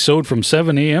 They sewed from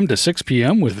 7 a.m. to 6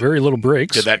 p.m. with very little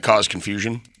breaks. Did that cause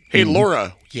confusion? Hey,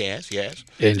 Laura. Yes.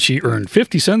 And she earned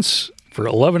 50 cents for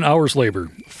 11 hours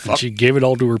labor. And she gave it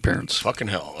all to her parents. Fucking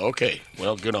hell. Okay.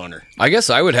 Well, good on her. I guess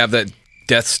I would have that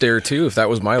death stare too if that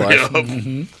was my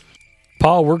life.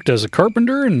 Pa worked as a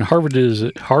carpenter and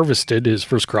harvested his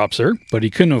first crops there, but he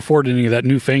couldn't afford any of that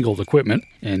newfangled equipment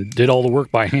and did all the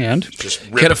work by hand.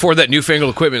 Just Can't afford that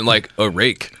newfangled equipment like a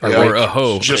rake or a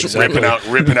hoe. Just ripping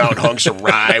out hunks of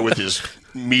rye with his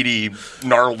meaty,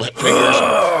 gnarled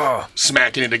fingers,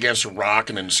 smacking it against a rock,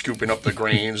 and then scooping up the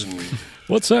grains. And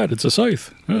What's that? It's a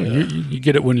scythe. Oh, you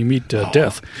get it when you meet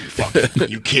death. fuck,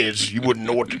 you kids, you wouldn't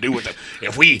know what to do with it.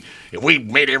 If we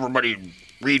made everybody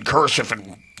read cursive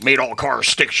and made all cars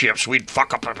stick shifts, we'd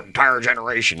fuck up an entire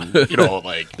generation.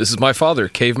 Like This is my father,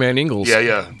 Caveman Ingalls.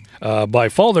 yeah. By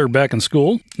fall, they're back in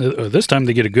school. This time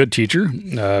they get a good teacher,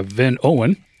 Vin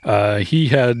Owen. He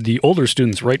had the older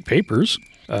students write papers.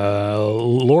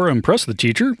 Laura impressed the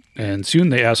teacher, and soon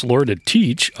they asked Laura to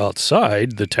teach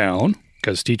outside the town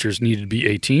because teachers needed to be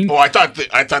 18. Oh, I thought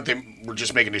they were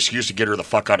just making an excuse to get her the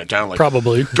fuck out of town. Like,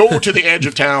 Probably. go to the edge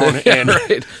of town, and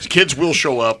right. kids will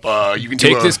show up. You can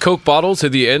Take do this Coke bottle to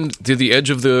the edge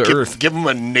of the earth. Give them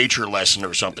a nature lesson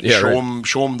or something. Yeah,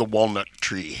 show them the walnut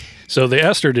tree. So they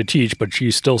asked her to teach, but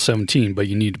she's still 17, but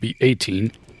you need to be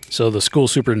 18. So the school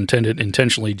superintendent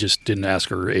intentionally just didn't ask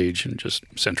her age and just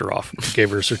sent her off, gave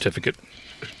her a certificate.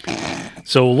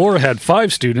 So Laura had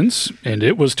 5 students, and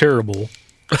it was terrible.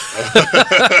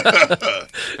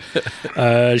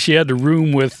 She had to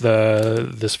room with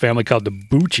this family called the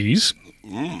Bucci's.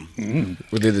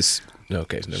 We did this. No,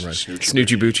 okay, never mind.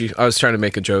 Snoochie Boochie. I was trying to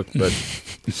make a joke, but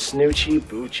Snoochie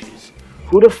Boochies.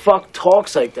 Who the fuck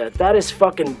talks like that? That is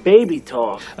fucking baby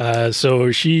talk.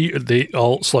 So they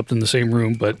all slept in the same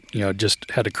room, but just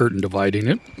had a curtain dividing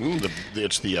it.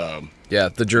 It's the yeah,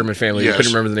 the German family. Yes. You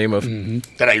couldn't remember the name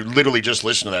of. that I literally just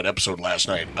listened to that episode last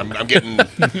night. I'm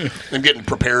getting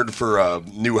prepared for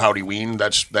new Howdy Ween.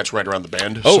 That's right around the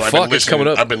bend. Oh, I've fuck, been it's coming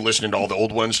up. I've been listening to all the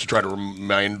old ones to try to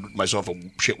remind myself of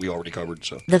shit we already covered.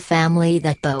 So The family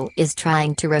that Bo is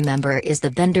trying to remember is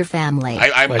the Bender family.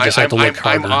 I'm I just have to look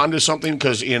harder. onto something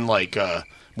because in like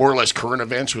more or less current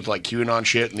events with like QAnon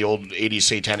shit and the old '80s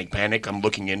Satanic Panic, I'm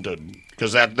looking into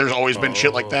because there's always been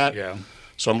shit like that. Yeah.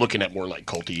 So I'm looking at more like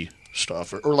culty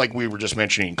stuff, or like we were just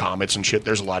mentioning comets and shit.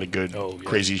 There's a lot of good,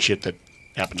 crazy shit that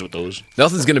happens with those.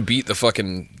 Nothing's gonna beat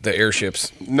the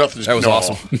airships. Nothing's. That was no,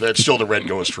 awesome. That's still the Red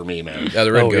Ghost for me, man. Yeah,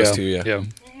 the red goes too. Yeah.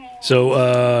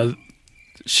 So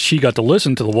she got to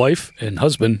listen to the wife and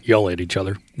husband yell at each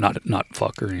other, not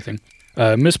fuck or anything.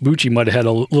 Miss Bucci might have had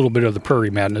a little bit of the prairie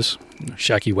madness,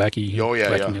 shacky wacky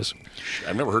wackiness.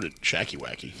 I've never heard it shacky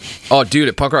wacky. Oh, dude,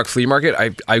 at Punk Rock Flea Market,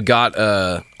 I got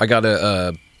a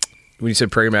when you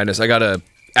said Prairie Madness, I got a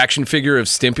action figure of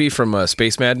Stimpy from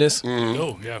Space Madness.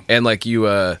 Oh, yeah. And like you,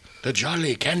 The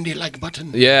jolly candy-like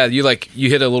button. yeah, you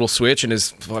hit a little switch and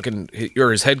his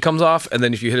his head comes off, and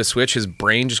then if you hit a switch, his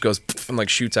brain just goes and like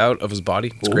shoots out of his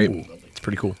body. It's great. It's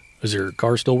pretty cool. Does your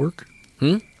car still work?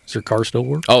 Does your car still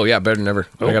work? Oh yeah, better than ever.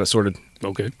 I got it sorted.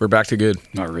 Okay. We're back to good.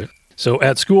 All right. So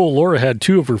at school, Laura had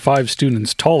 2 of her 5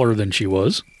 students taller than she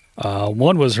was.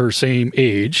 One was her same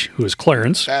age, who was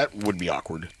Clarence. That would be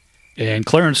awkward. And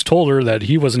Clarence told her that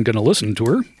he wasn't going to listen to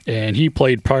her, and he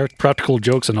played practical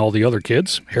jokes on all the other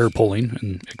kids, hair pulling,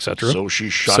 and etc. So she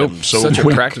shot him so such a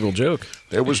quick. practical joke.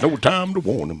 There was no time to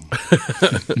warn him.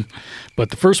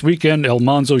 But the first weekend, El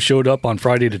Manzo showed up on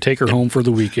Friday to take her home for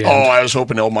the weekend. Oh, I was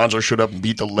hoping El Manzo showed up and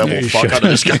beat the level fuck out of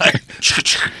this guy.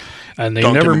 And they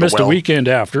Dunked never him in the missed a well. weekend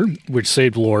after, which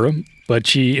saved Laura. But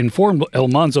she informed El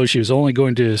Manzo she was only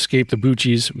going to escape the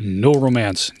Boochies. No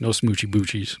romance, no smoochy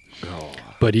Boochies. Oh.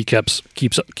 But he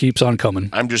keeps on coming.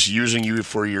 I'm just using you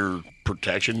for your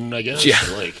protection, I guess.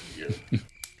 Yeah.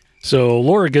 So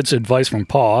Laura gets advice from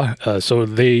Pa. So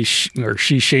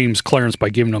she shames Clarence by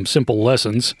giving him simple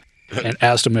lessons and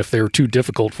asked him if they were too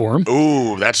difficult for him.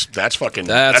 Ooh, that's fucking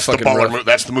That's the fucking baller rough. move.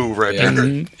 That's the move right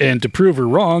there. And to prove her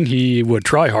wrong, he would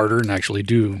try harder and actually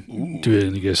do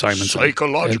the assignments.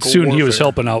 Psychological And soon he was warfare.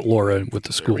 helping out Laura with the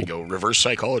There school. we go. Reverse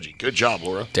psychology. Good job,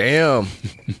 Laura. Damn.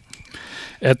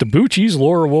 At the Boochies,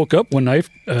 Laura woke up one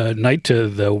night to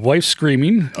the wife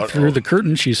screaming. Through the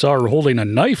curtain, she saw her holding a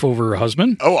knife over her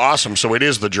husband. Oh, awesome. So it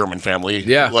is the German family.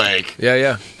 Yeah. Like,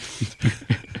 Yeah.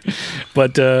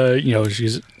 But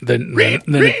she's then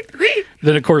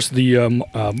of course the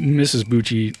Mrs.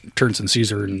 Bucci turns and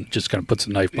sees her and just kind of puts a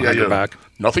knife behind her back.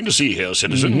 Nothing to see here,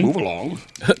 citizen. Move along.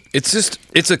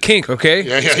 It's a kink, okay?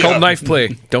 It's called knife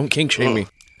play. Don't kink shame me.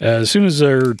 As soon as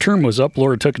her term was up,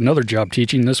 Laura took another job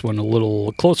teaching, this one a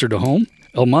little closer to home.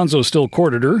 El Manzo still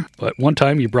courted her, but one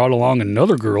time he brought along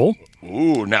another girl.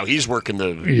 Ooh, now he's working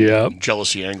the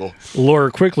jealousy angle.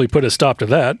 Laura quickly put a stop to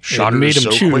that Shot and her made him so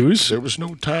choose. quick, there was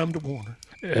no time to warn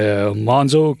her.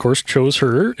 Manzo, of course, chose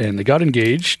her, and they got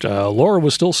engaged. Laura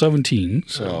was still 17,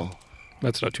 so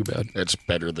that's not too bad. That's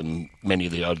better than many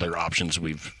of the other options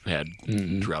we've had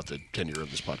throughout the tenure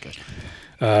of this podcast.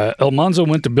 El Manzo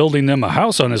went to building them a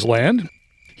house on his land.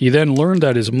 He then learned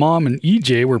that his mom and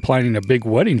EJ were planning a big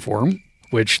wedding for him,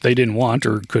 which they didn't want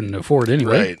or couldn't afford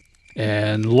anyway. Right.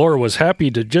 And Laura was happy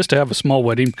to just have a small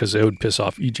wedding because it would piss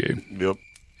off EJ. Yep.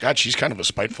 God, she's kind of a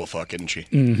spiteful fuck, isn't she?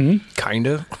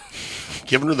 Kinda.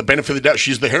 Giving her the benefit of the doubt.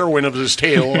 She's the heroine of this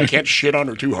tale. I can't shit on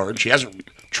her too hard. She hasn't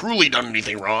truly done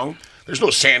anything wrong. There's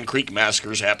no Sand Creek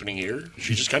massacres happening here.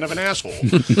 She's just kind of an asshole.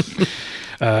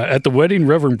 At the wedding,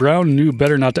 Reverend Brown knew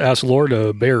better not to ask Laura to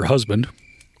obey her husband.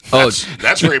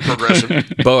 That's very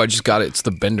progressive. Bo, I just got it. It's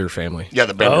the Bender family. Yeah,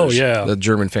 the Benders. Oh, yeah. The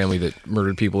German family that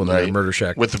murdered people in their murder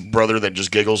shack. With the brother that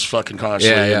just giggles fucking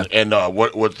constantly. Yeah. And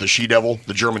what the she-devil,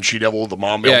 the German she-devil, the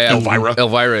mom, Elvira.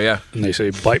 Elvira, yeah. And they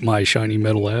say, bite my shiny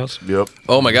metal ass. Yep.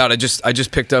 Oh my god, I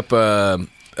just picked up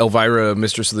Elvira,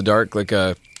 Mistress of the Dark, like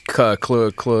a Clarissa,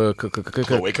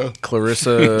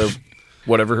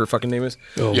 whatever her fucking name is.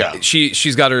 Oh. Yeah.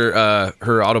 She's got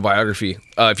her autobiography.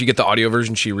 If you get the audio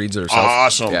version, she reads it herself.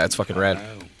 Awesome. Yeah, it's fucking rad.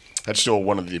 That's still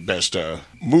one of the best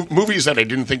movies that I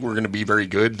didn't think were going to be very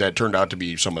good that turned out to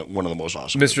be one of the most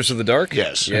awesome. Mistress of the Dark?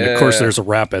 Yes. Yeah. And of course, there's a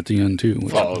rap at the end, too.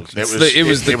 It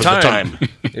was the time.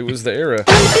 It was the era.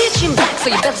 I'm bitching back, so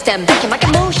you better stand back. You make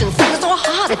emotions, sickness or a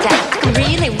heart attack. I can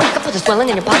really wake up with a swelling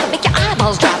in your pocket, make your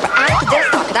eyeballs drop. I'm this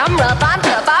pocket, I'm rough, I'm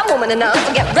tough, I'm woman enough.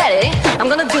 So get ready, I'm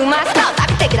gonna do my stuff. I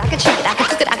can take it, I can shake it, I can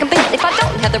cook it, I can bake it. If I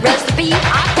don't have the recipe,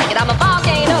 I take it. I'm a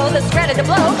volcano that's ready to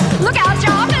blow. Look out,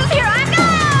 y'all, 'cause here I go.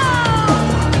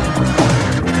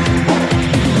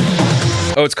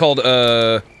 Oh, it's called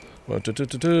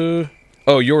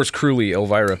Yours Cruelly,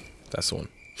 Elvira. That's the one.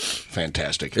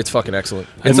 Fantastic. It's fucking excellent.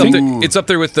 It's up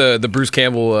there with the Bruce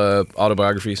Campbell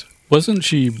autobiographies. Wasn't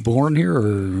she born here or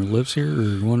lives here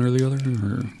or one or the other?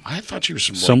 Or I thought she was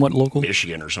somewhat local,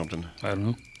 Michigan or something. I don't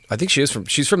know. I think she's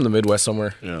from the Midwest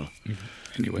somewhere. Yeah.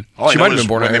 Anyway, she might have been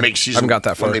born when here. they make season. I haven't got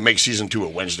that far. When they make season 2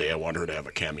 of Wednesday, I want her to have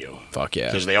a cameo. Fuck yeah!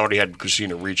 Because they already had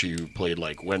Christina Ricci, who played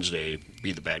like Wednesday,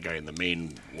 be the bad guy in the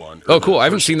main one. Oh, cool! I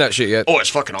haven't seen that shit yet. Oh, it's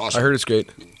fucking awesome. I heard it's great.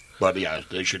 But yeah,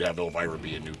 they should have Elvira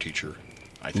be a new teacher.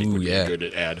 I think would be a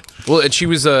good ad. Well, and she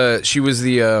was the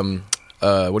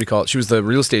what do you call it? She was the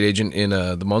real estate agent in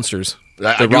the Monsters.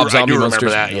 I do remember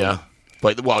that. Yeah.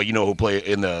 But you know who play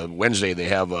in the Wednesday? They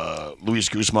have Luis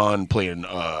Guzman playing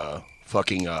the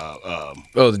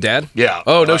dad? Yeah.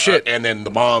 Oh, no shit. And then the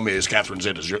mom is Catherine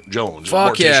Zeta-Jones.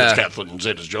 Fuck yeah. Catherine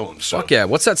Zeta-Jones. So. Fuck yeah.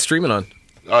 What's that streaming on?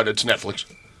 It's Netflix.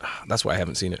 That's why I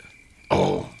haven't seen it.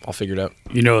 Oh, I'll figure it out.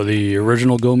 You know the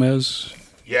original Gomez?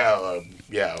 yeah.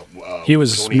 He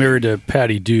was Tony- married to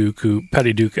Patty Duke, who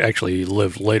Patty Duke actually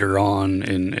lived later on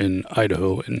in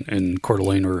Idaho, in Coeur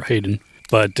d'Alene or Hayden.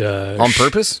 But On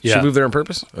purpose? Yeah. She moved there on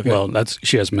purpose? Okay. Well,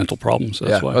 she has mental problems. So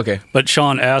that's Yeah, why. okay. But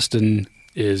Sean Astin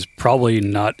is probably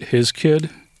not his kid,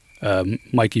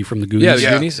 Mikey from the Goonies. yeah,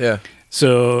 the Goonies? Yeah.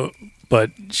 So,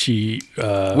 but she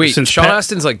Wait, since Sean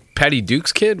Astin's like Patty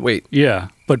Duke's kid? Wait. Yeah,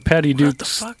 but Patty Duke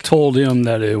told him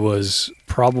that it was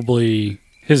probably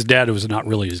his dad. It was not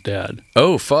really his dad.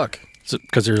 Oh, fuck.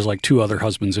 Because there's like 2 other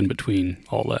husbands in between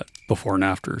all that, before and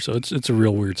after. So it's a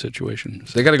real weird situation.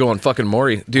 They got to go on fucking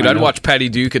Maury. Dude, I'd watch Patty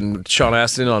Duke and Sean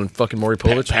Astin on fucking Maury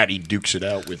Povich. Patty dukes it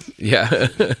out with. Yeah,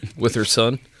 with her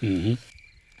son. Mm-hmm.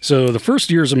 So the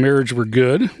first years of marriage were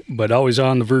good, but always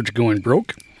on the verge of going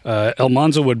broke.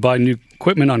 Almanzo would buy new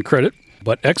equipment on credit,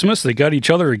 but Xmas, they got each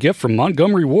other a gift from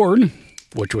Montgomery Ward,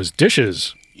 which was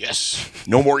dishes. Yes.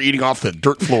 No more eating off the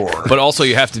dirt floor. But also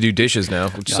you have to do dishes now,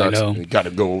 which sucks. I know. You got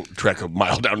to go trek a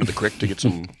mile down to the creek to get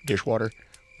some dishwater,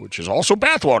 which is also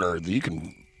bathwater. You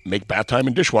can make bath time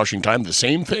and dishwashing time the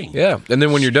same thing. Yeah, and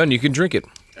then when you're done, you can drink it.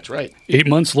 That's right. 8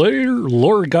 months later,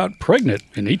 Laura got pregnant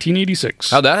in 1886.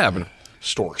 How'd that happen?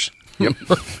 Storks. Yep.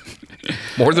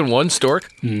 More than one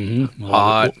stork? Mm-hmm.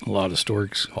 Hot. A lot of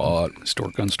storks. Hot.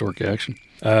 Stork on stork action.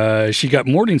 She got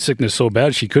morning sickness so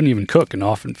bad she couldn't even cook and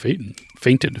often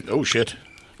fainted. Oh, shit.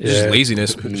 Just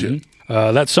laziness. Mm-hmm.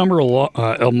 That summer,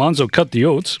 Almanzo cut the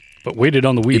oats, but waited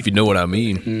on the wheat. If you know what I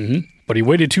mean. Mm-hmm. But he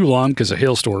waited too long because a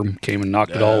hailstorm came and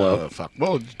knocked it all out. Fuck.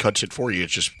 Well, it cuts it for you.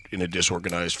 It's just in a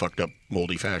disorganized, fucked up,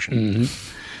 moldy fashion.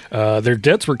 Mm-hmm. Their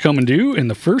debts were coming due, and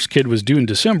the first kid was due in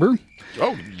December.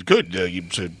 Oh, good. You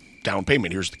said down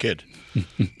payment. Here's the kid.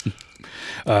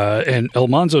 And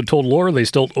Almanzo told Laura they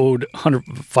still owed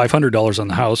 $500 on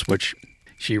the house, which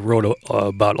she wrote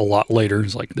about a lot later.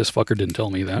 It's like, this fucker didn't tell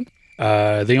me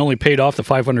that. They only paid off the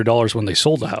 $500 when they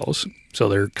sold the house, so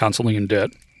they're constantly in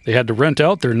debt. They had to rent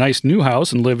out their nice new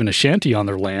house and live in a shanty on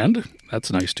their land.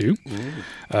 That's nice, too.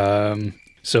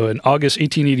 So in August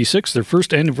 1886, their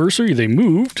first anniversary, they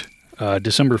moved.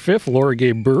 December 5th, Laura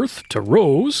gave birth to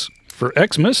Rose. For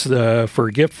Xmas, for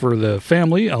a gift for the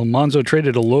family, Almanzo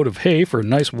traded a load of hay for a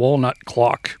nice walnut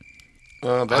clock.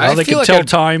 Now they can tell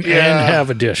time and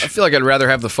have a dish. I feel like I'd rather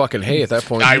have the fucking hay at that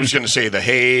point. I was going to say the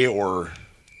hay or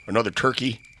another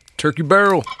turkey. Turkey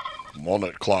barrel.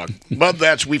 Walnut clock.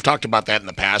 But we've talked about that in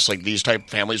the past, like these type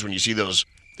families, when you see those.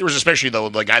 There was especially the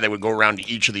guy that would go around to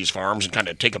each of these farms and kind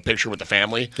of take a picture with the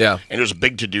family. Yeah. And it was a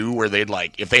big to-do where they'd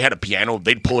if they had a piano,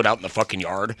 they'd pull it out in the fucking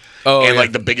yard. Oh, and yeah.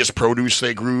 the biggest produce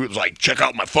they grew, it was like, check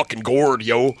out my fucking gourd,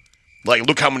 yo. Like,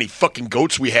 look how many fucking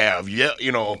goats we have. Yeah,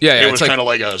 Yeah, it was kind of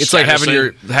like a. It's like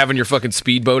having your fucking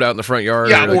speedboat out in the front yard.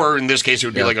 Yeah, or in this case, it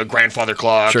would be like a grandfather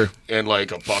clock. Sure. And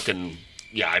like a fucking,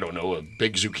 I don't know, a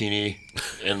big zucchini.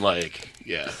 And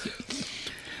yeah.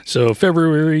 So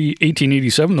February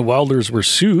 1887, the Wilders were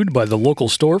sued by the local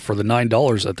store for the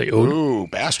 $9 that they owed. Ooh,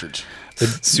 bastards.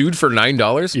 Sued for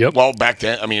 $9? Yep. Well, back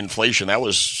then, inflation, that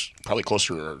was probably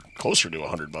closer to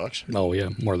 $100. Oh, yeah,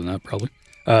 more than that, probably.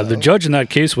 The judge in that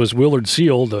case was Willard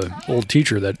Seal, the old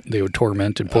teacher that they would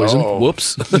torment and poison. Oh.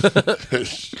 Whoops.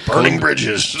 Burning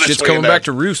bridges. Shit's coming back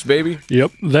to roost, baby.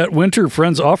 Yep. That winter,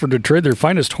 friends offered to trade their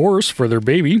finest horse for their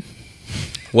baby.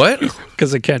 What?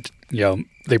 Because they can't,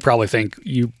 they probably think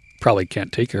you probably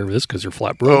can't take care of this because you're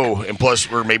flat broke. Oh, and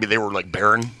plus, or maybe they were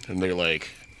barren, and they're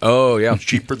oh, yeah.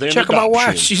 cheaper than Check on my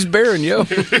wife. She's barren, yo.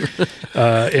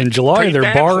 In July, Take their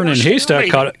that barn and horse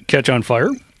haystack away. catch on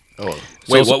fire. Oh,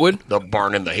 Wait, what would? the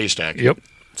barn and the haystack. Yep.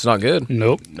 It's not good.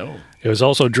 Nope. No. It was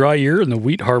also a dry year, and the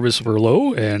wheat harvests were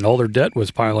low, and all their debt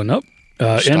was piling up.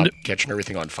 Stop catching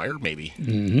everything on fire, maybe.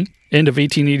 Mm-hmm. End of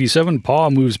 1887, Pa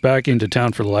moves back into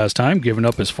town for the last time, giving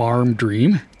up his farm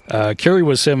dream. Carrie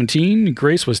was 17,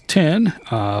 Grace was 10.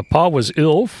 Pa was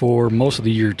ill for most of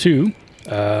the year, too.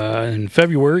 In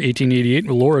February 1888,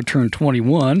 Laura turned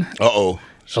 21. Uh-oh.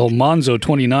 Almanzo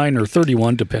 29 or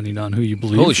 31, depending on who you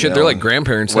believe. Holy shit, they're like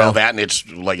grandparents Well, now. that and it's,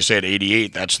 like you said,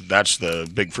 88. That's the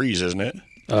big freeze, isn't it?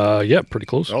 Yeah, pretty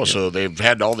close. Oh, so they've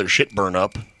had all their shit burn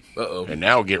up. Uh-oh. And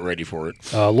now get ready for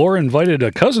it. Laura invited a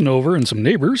cousin over and some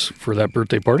neighbors for that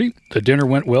birthday party. The dinner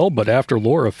went well, but after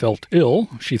Laura felt ill,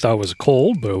 she thought it was a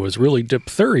cold, but it was really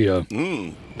diphtheria.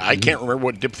 I can't remember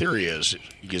what diphtheria is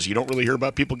because you don't really hear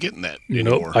about people getting that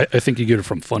anymore. I think you get it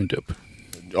from Fun Dip.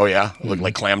 Oh, yeah?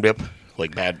 Like clam dip?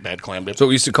 Like bad clam dip? So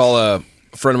we used to call a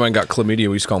friend of mine got chlamydia.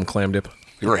 We used to call him clam dip.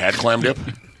 You ever had clam dip?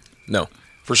 No.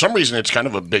 For some reason, it's kind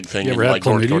of a big thing You in ever had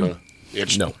North chlamydia? Dakota.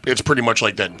 It's pretty much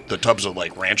like that. The tubs of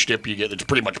like ranch dip you get. It's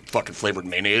pretty much fucking flavored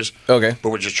mayonnaise. Okay. But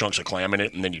with just chunks of clam in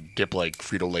it, and then you dip like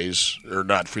Frito-Lay's or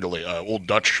not Frito-Lay, Old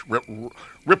Dutch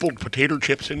rippled potato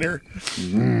chips in there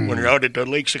when you're out at the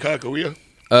Lake Sakakawea.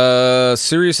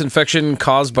 Serious infection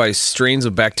caused by strains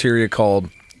of bacteria called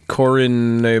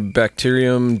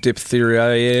Corynebacterium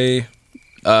diphtheriae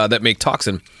that make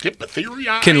toxin.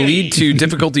 Diphtheria can lead to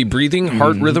difficulty breathing,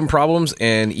 heart rhythm problems,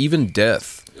 and even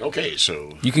death. Okay,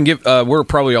 so you can get. We're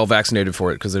probably all vaccinated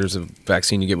for it because there's a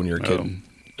vaccine you get when you're a kid.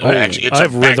 It's I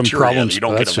have rhythm problems. You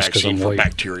don't get a just vaccine for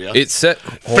bacteria. It's set.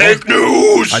 Fake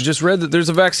news! I just read that there's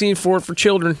a vaccine for it for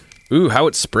children. Ooh, how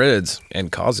it spreads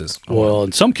and causes. Well,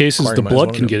 in some cases, the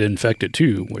blood can get infected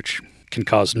too, which can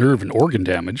cause nerve and organ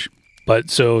damage.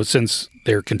 But so since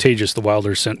they're contagious, the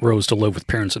Wilders sent Rose to live with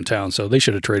parents in town, so they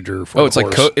should have traded her for it's a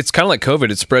horse. like it's kind of like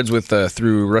COVID. It spreads with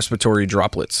through respiratory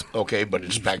droplets. Okay, but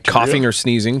it's bacteria. Coughing or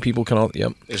sneezing, people can all.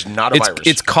 Yep. It's not a virus.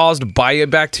 It's caused by a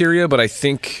bacteria, but I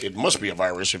think it must be a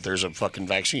virus if there's a fucking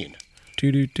vaccine. Do.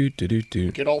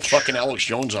 Get all fucking Alex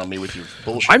Jones on me with your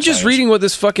bullshit. I'm just reading what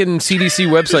this fucking CDC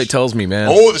website tells me, man.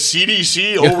 Oh, the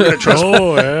CDC. Oh, we're gonna trust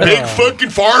big fucking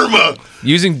pharma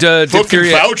using fucking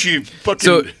diphtheria. Fauci. Fucking.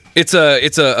 So it's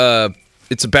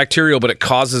a bacterial, but it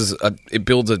causes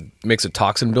makes a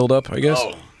toxin buildup, I guess.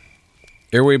 Oh.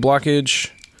 Airway blockage,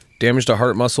 damage to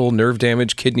heart muscle, nerve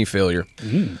damage, kidney failure.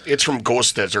 It's from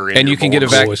ghosts that are in. And you can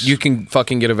get you can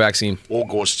fucking get a vaccine. Old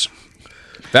ghosts.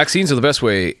 Vaccines are the best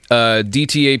way.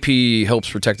 DTaP helps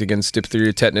protect against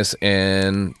diphtheria, tetanus,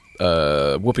 and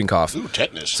whooping cough. Ooh,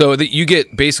 tetanus. So that you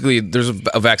get basically there's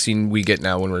a vaccine we get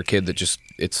now when we're a kid that just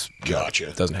it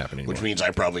doesn't happen anymore. Which means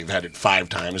I probably have had it 5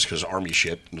 times because Army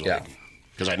shit. Yeah.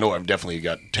 Because I know I've definitely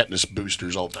got tetanus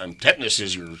boosters all the time. Tetanus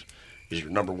is your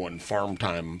number one farm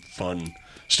time fun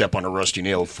step on a rusty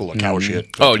nail full of cow shit.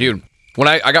 Oh, dude. When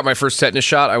I got my first tetanus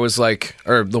shot, I was like,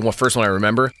 or the first one I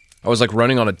remember, I was like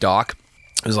running on a dock.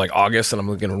 It was like August, and I'm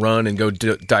going to run and go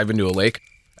dive into a lake.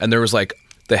 And there was like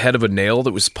the head of a nail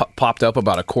that was popped up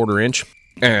about a 1/4 inch.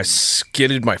 And I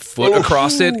skidded my foot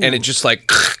across it, and it just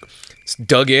like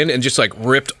dug in and just like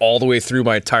ripped all the way through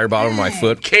my entire bottom of my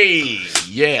foot. Okay,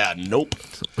 yeah, nope.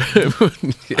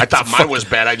 I thought mine was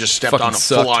bad. I just stepped on a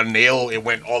full-on nail. It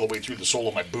went all the way through the sole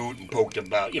of my boot and poked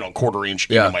about 1/4 inch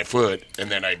into my foot.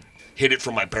 And then I hid it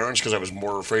from my parents because I was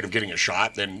more afraid of getting a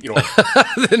shot than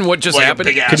than what just happened.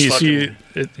 Can you see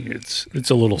it? It's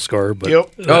a little scar, but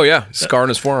oh yeah, scar on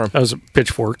his forearm. That was a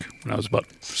pitchfork when I was about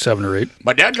 7 or 8.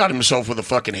 My dad got himself with a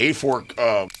fucking hay fork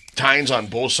tines on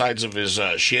both sides of his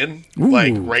shin, Ooh.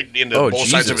 like right into both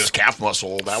sides of his calf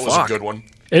muscle. That was a good one.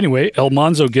 Anyway, El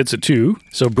Monzo gets it too.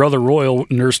 So Brother Royal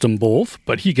nursed them both,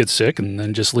 but he gets sick and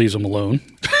then just leaves them alone.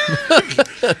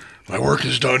 My work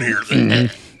is done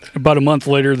here. About a month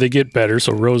later, they get better,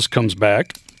 so Rose comes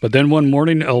back. But then one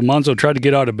morning, El Monzo tried to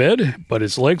get out of bed, but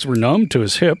his legs were numb to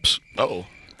his hips. Uh-oh.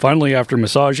 Finally, after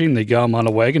massaging, they got him on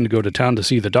a wagon to go to town to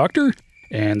see the doctor,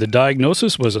 and the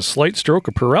diagnosis was a slight stroke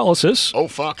of paralysis. Oh,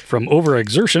 fuck. From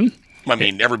overexertion. I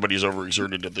mean, everybody's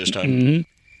overexerted at this time. Mm-hmm.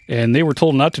 And they were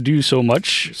told not to do so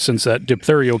much since that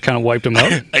diphtheria kind of wiped him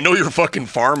out. I know your fucking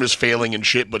farm is failing and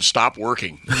shit, but stop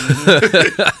working.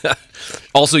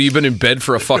 Also, you've been in bed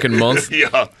for a fucking month.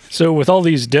 Yeah. So with all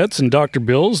these debts and doctor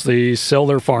bills, they sell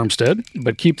their farmstead,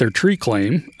 but keep their tree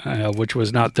claim, which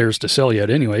was not theirs to sell yet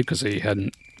anyway because they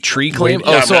hadn't. Tree claim?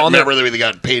 Yeah, so remember they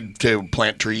got paid to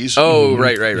plant trees? Oh,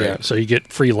 right. Yeah, so you get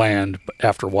free land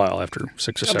after a while, after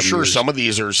 6 or 7 years. I'm sure some of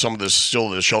these are still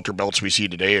the shelter belts we see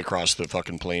today across the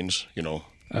fucking plains,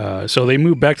 So they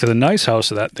moved back to the nice house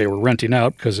that they were renting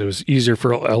out because it was easier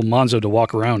for El Monzo to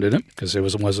walk around in it because it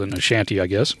wasn't a shanty, I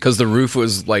guess. Because the roof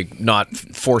was like not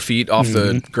 4 feet off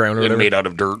the ground or whatever. And made out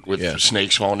of dirt with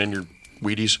snakes falling in your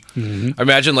Wheaties. Mm-hmm.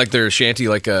 Imagine like their shanty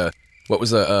like what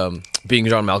was being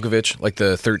John Malkovich, like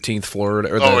the 13th floor?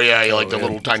 Or the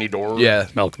little tiny door. Yeah.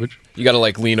 Malkovich. You got to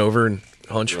like lean over and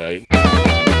hunch. Right.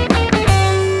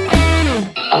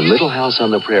 A Little House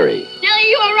on the Prairie. Nellie,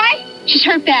 you all right? She's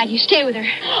hurt bad. You stay with her.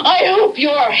 I hope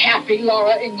you're happy,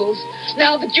 Laura Ingalls,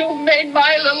 now that you've made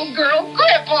my little girl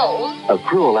crippled. A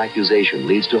cruel accusation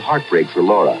leads to heartbreak for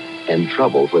Laura and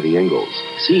trouble for the Ingalls.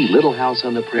 See Little House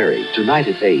on the Prairie tonight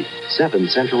at 8, 7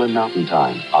 Central and Mountain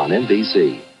Time on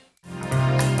NBC.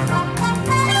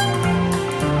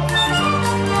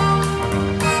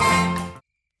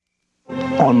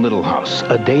 On Little House,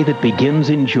 a day that begins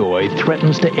in joy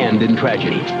threatens to end in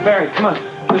tragedy. Mary, come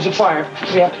on. There's a fire.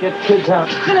 We have to get the kids out.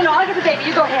 No, I'll get the baby.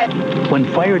 You go ahead. When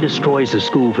fire destroys a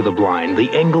school for the blind, the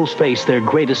Ingalls face their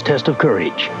greatest test of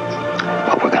courage.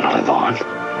 But we're gonna live on.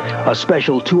 A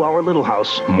special 2-hour Little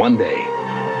House, one day.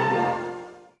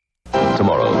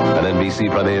 Tomorrow, An NBC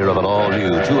premiere of an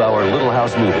all-new 2-hour Little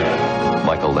House movie.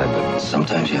 Michael Landon.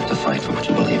 Sometimes you have to fight for what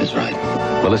you believe is right.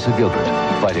 Melissa Gilbert,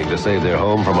 fighting to save their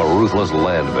home from a ruthless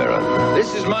land baron.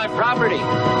 This is my property.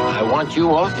 I want you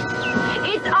off it.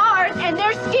 It's ours, and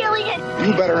they're stealing it.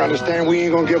 You better understand we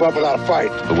ain't gonna give up without a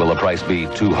fight. But will the price be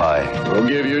too high? We'll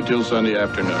give you till Sunday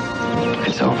afternoon.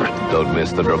 It's over. Don't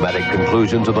miss the dramatic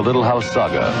conclusion to the Little House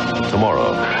saga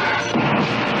tomorrow.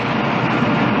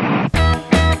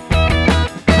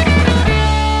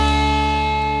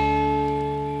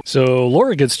 So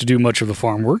Laura gets to do much of the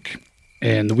farm work,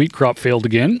 and the wheat crop failed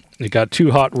again. It got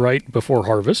too hot right before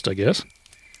harvest, I guess.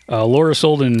 Laura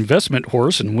sold an investment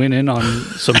horse and went in on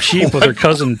some sheep with her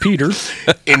cousin Peter.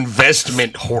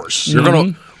 Investment horse. You're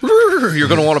gonna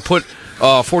want to put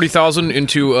 40,000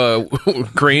 into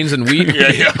grains and wheat.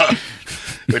 Yeah.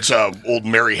 It's old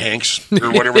Mary Hanks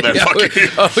or whatever that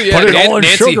fucking. Put it all in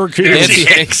sugar cubes. Nancy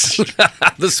Hanks,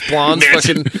 the Splons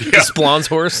the Splons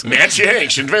horse. Nancy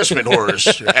Hanks, investment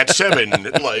horse at 7.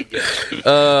 Like,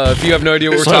 if you have no idea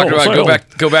what we're talking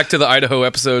about, go back to the Idaho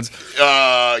episodes.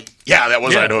 Yeah, that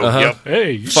was Idaho. Uh-huh. Yep.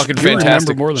 Hey, fucking you fantastic.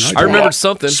 Remember more than I remembered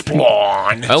something.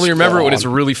 Splon. I only remember it when it's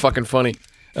really fucking funny.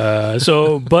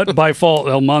 But by fall,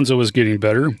 Almanzo was getting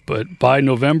better. But by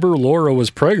November, Laura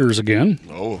was preggers again.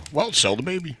 Oh, well, sell the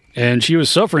baby. And she was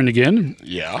suffering again.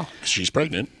 Yeah, she's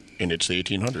pregnant, and it's the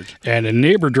 1800s. And a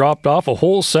neighbor dropped off a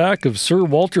whole sack of Sir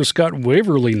Walter Scott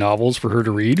Waverley novels for her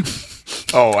to read.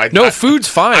 Oh, food's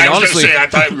fine, honestly.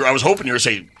 I was hoping you were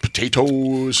saying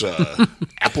potatoes,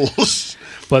 apples.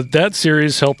 But that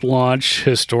series helped launch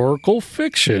historical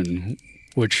fiction,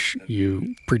 which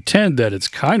you pretend that it's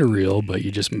kind of real, but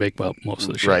you just make up most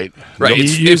of the shit. Right. You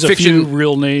use a few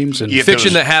real names and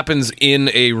fiction that happens in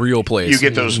a real place. You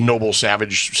get those noble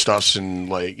savage stuffs and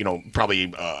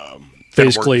probably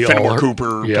basically Fenimore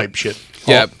Cooper type shit.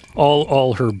 Yeah,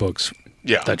 all her books.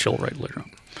 Yeah, that she'll write later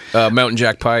on. Mountain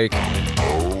Jack Pike.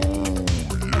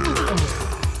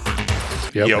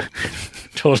 Yep.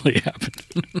 Totally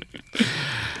happened.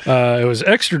 It was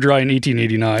extra dry in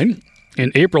 1889.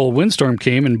 In April, a windstorm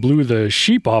came and blew the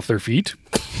sheep off their feet.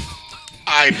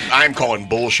 I'm calling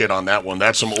bullshit on that one.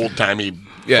 That's some old-timey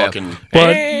fucking...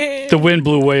 But the wind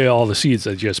blew away all the seeds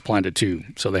they just planted, too,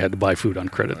 so they had to buy food on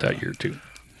credit that year, too.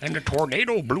 And the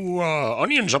tornado blew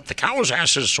onions up the cows'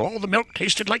 asses, so all the milk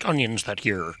tasted like onions that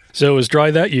year. So it was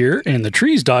dry that year, and the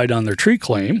trees died on their tree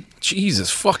claim.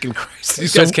 Jesus fucking Christ.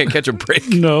 These guys can't catch a break.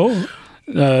 No.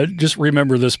 Just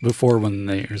remember this before when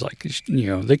they was like,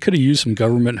 they could have used some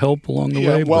government help along the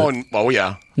way.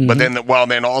 Yeah. Mm-hmm. But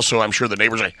then also I'm sure the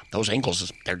neighbors are like, those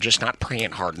Ingalls, they're just not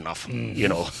praying hard enough,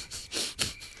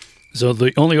 So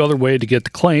the only other way to get the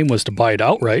claim was to buy it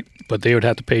outright, but they would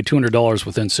have to pay $200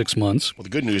 within 6 months. Well, the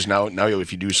good news now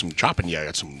if you do some chopping, you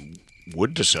got some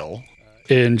wood to sell.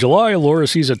 In July, Laura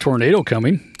sees a tornado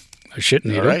coming. A shit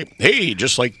needle. All right. Hey,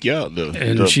 just like,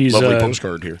 the she's, lovely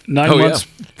postcard here. 9 months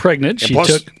pregnant. And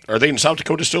plus, are they in South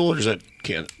Dakota still, or is that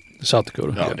Canada? South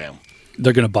Dakota. Oh, damn.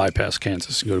 They're going to bypass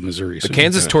Kansas and go to Missouri. The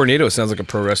Kansas tornado sounds like a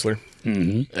pro wrestler.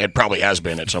 Mm-hmm. It probably has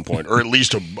been at some point, or at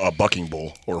least a bucking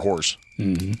bull or horse.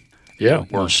 Mm-hmm. Yeah.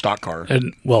 Or a stock car.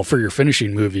 And, for your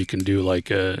finishing move, you can do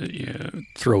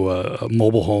throw a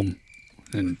mobile home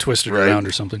and twist it around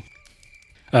or something.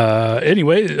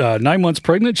 Anyway, 9 months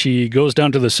pregnant, she goes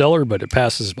down to the cellar, but it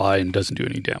passes by and doesn't do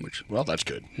any damage. Well, that's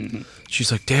good. Mm-hmm.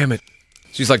 She's like, damn it.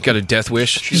 She's like got a death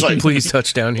wish. She's like, please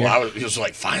touch down here. Well, it was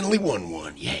like, finally won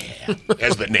one. Yeah.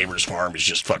 As the neighbor's farm is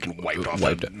just fucking wiped off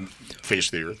the face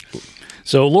of the earth.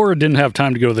 So Laura didn't have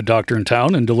time to go to the doctor in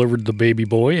town and delivered the baby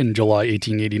boy in July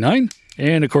 1889.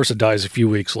 And, of course, it dies a few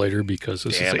weeks later because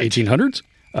this is the 1800s.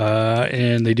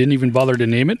 And they didn't even bother to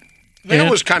name it.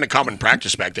 That was kind of common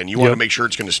practice back then. You want to make sure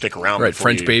it's going to stick around. Right,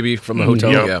 French baby from the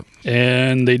hotel. Yep. Yeah.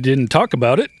 And they didn't talk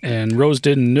about it. And Rose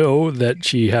didn't know that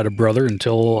she had a brother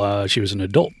until she was an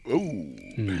adult. Ooh.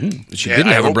 Mm-hmm. She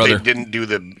didn't have a brother. They didn't do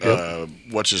the,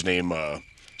 what's his name,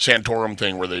 Santorum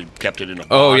thing where they kept it in a box.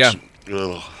 Oh, yeah.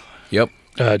 Ugh.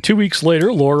 Yep. 2 weeks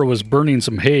later, Laura was burning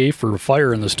some hay for a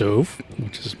fire in the stove,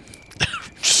 which is...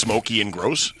 smoky and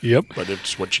gross. Yep. But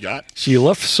it's what you got. She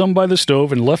left some by the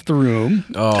stove and left the room.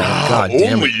 Oh, God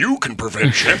damn only it. you can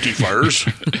prevent shanty fires.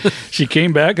 She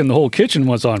came back and the whole kitchen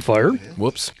was on fire.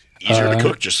 Whoops. Easier to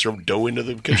cook. Just throw dough into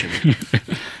the kitchen.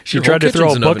 She tried to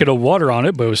throw a bucket of water on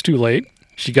it, but it was too late.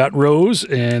 She got Rose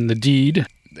and the deed.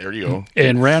 There you go.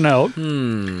 And ran out.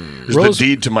 Rose, the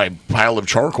deed to my pile of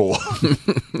charcoal.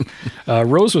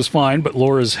 Rose was fine, but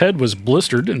Laura's head was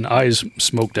blistered and eyes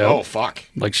smoked out. Oh, fuck.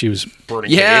 Like she was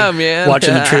burning man.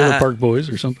 watching the Trailer Park Boys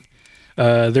or something.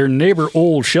 Their neighbor,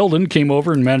 Old Sheldon, came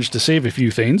over and managed to save a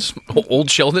few things. Old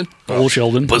Sheldon? Old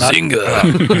Sheldon.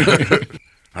 Bazinga.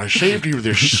 I saved you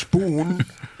this spoon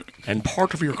and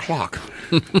part of your clock.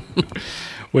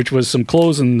 Which was some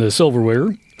clothes and the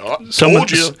silverware.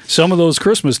 Told you. Some of those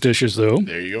Christmas dishes, though.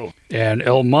 There you go. And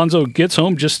El Monzo gets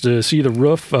home just to see the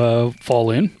roof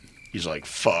fall in. He's like,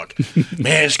 fuck.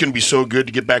 Man, it's going to be so good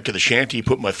to get back to the shanty,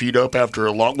 put my feet up after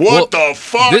a long... What the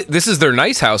fuck? This is their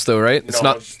nice house, though, right? It's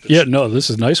not... This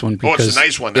is a nice one. Because, it's a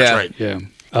nice one. That's right. Yeah.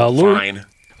 Laura, fine.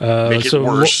 Make it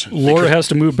worse. Laura has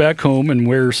to move back home and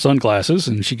wear sunglasses,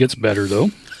 and she gets better, though.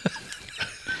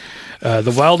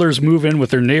 The Wilders move in with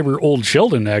their neighbor, Old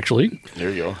Sheldon, actually. There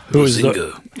you go. Who is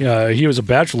he was a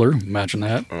bachelor. Imagine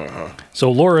that. So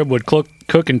Laura would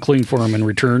cook and clean for him in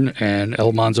return, and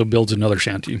El Monzo builds another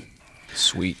shanty.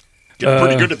 Sweet. Getting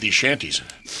pretty good at these shanties.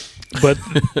 But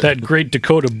that great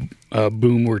Dakota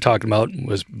boom we're talking about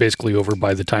was basically over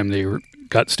by the time they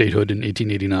got statehood in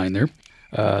 1889 there.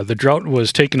 The drought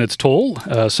was taking its toll.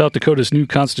 South Dakota's new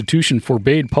constitution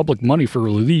forbade public money for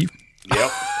relief.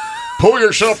 Yep. Pull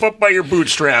yourself up by your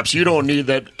bootstraps. You don't need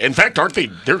that. In fact, aren't they?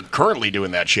 They're currently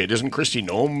doing that shit. Isn't Christy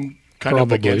Nome kind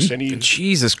of against any?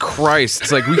 Jesus Christ!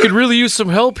 It's like we could really use some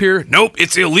help here. Nope,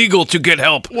 it's illegal to get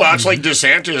help. Well, it's like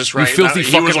DeSantis, right? You filthy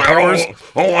he fucking was like, powers.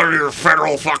 Oh, what are your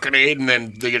federal fucking aid? And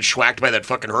then they get schwacked by that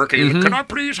fucking hurricane. Mm-hmm. Can I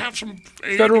please have some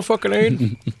aid? Federal fucking aid.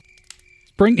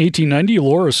 Spring 1890,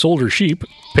 Laura sold her sheep,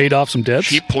 paid off some debts.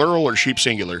 Sheep plural or sheep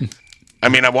singular? I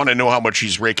mean, I want to know how much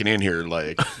she's raking in here.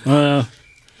 Like,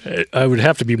 I would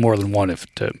have to be more than one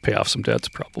to pay off some debts,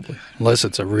 probably. Unless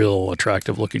it's a real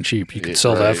attractive-looking sheep. You could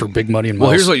sell that for big money in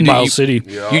Miles City.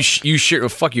 You share.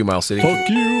 Fuck you, Miles City. Fuck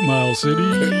you, Miles City.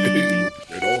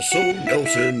 And also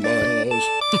Nelson Miles.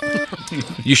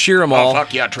 You shear them all. Oh,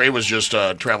 fuck yeah. Trey was just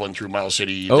traveling through Miles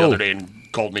City the other day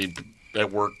and called me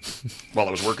at work while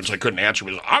I was working, so I couldn't answer.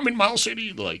 He was like, I'm in Miles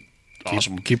City. Like,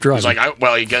 awesome. Keep driving. He's like,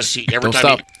 I guess every Don't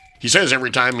time stop. He says every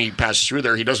time he passes through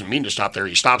there, he doesn't mean to stop there.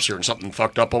 He stops here, and something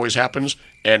fucked up always happens.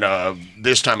 And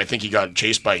this time, I think he got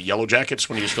chased by yellow jackets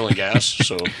when he was filling gas.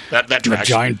 So that tracks.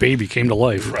 A giant baby came to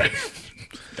life. Right.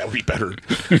 That would be better.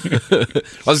 I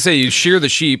was gonna say, you shear the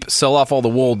sheep, sell off all the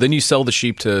wool, then you sell the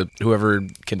sheep to whoever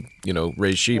can,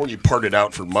 raise sheep. Or you part it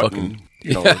out for mutton.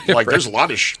 There's a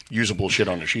lot of usable shit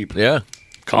on the sheep. Yeah.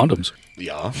 Condoms.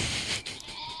 Yeah.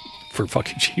 For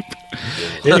fucking sheep.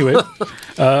 Anyway,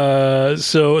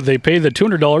 so they pay the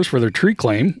 $200 for their tree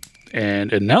claim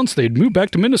and announced they'd move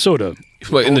back to Minnesota.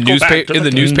 What, in the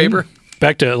newspaper?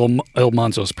 Back to El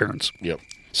Monzo's parents. Yep.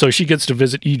 So she gets to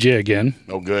visit EJ again.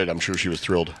 Oh, good. I'm sure she was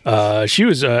thrilled. She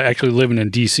was actually living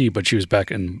in D.C., but she was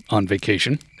back on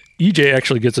vacation. EJ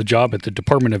actually gets a job at the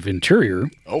Department of Interior.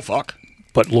 Oh, fuck.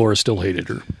 But Laura still hated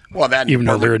her. Well, even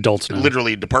though they're adults now.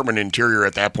 Literally, Department of Interior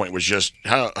at that point was just,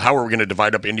 how are we going to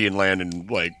divide up Indian land and,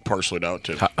 parcel it out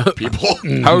to people?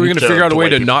 How are we going to figure out a way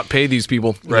to not pay these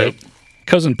people? Right.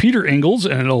 Cousin Peter Ingalls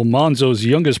and El Monzo's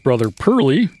youngest brother,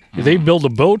 Pearlie, they build a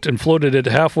boat and floated it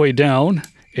halfway down,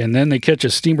 and then they catch a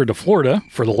steamer to Florida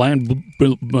for the land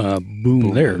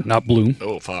boom there, not bloom.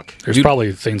 Oh, fuck. There's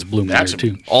probably things blooming there,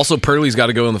 too. Also, Pearlie's got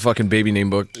to go in the fucking baby name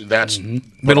book. That's...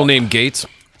 Middle name Gates.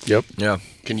 Yep. Yeah.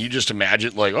 Can you just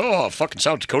imagine, fucking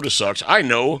South Dakota sucks. I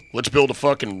know. Let's build a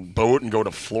fucking boat and go to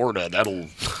Florida. That'll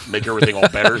make everything all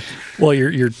better. Well,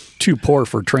 you're too poor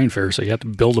for train fare, so you have to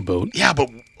build a boat. Yeah, but,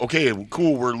 okay,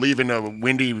 cool. We're leaving a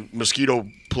windy mosquito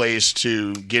place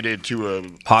to get into a...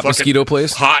 Hot mosquito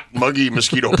place? Hot, muggy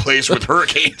mosquito place with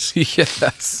hurricanes.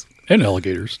 Yes. And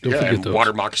alligators. Don't forget and those.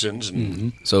 Water moccasins.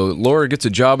 And, So Laura gets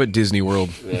a job at Disney World.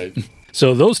 Right.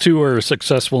 So those two are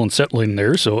successful in settling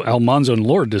there. So El Monzo and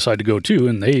Laura decide to go too,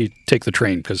 and they take the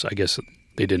train because I guess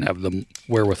they didn't have the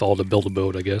wherewithal to build a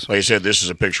boat, I guess. Like I said, this is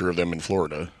a picture of them in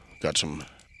Florida. Got some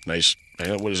nice,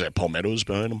 what is that, palmettos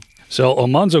behind them? So El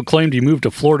Monzo claimed he moved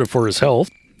to Florida for his health.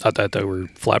 Not that they were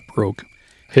flat broke.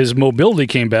 His mobility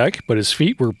came back, but his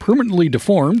feet were permanently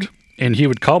deformed, and he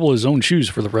would cobble his own shoes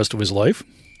for the rest of his life.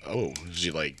 Oh, is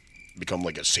he become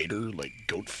like a satyr,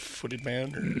 goat-footed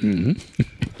man? Or? Mm-hmm.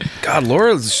 God,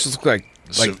 Laura just look like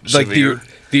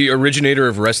the originator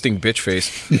of resting bitch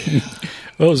face.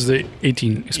 Well, it was the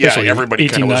especially everybody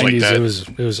 1890s. Was like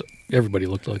that. It was everybody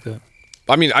looked like that.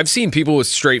 I mean, I've seen people with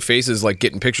straight faces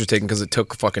getting pictures taken because it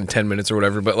took fucking 10 minutes or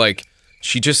whatever. But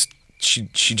she just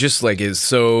is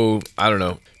so, I don't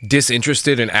know,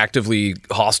 disinterested and actively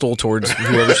hostile towards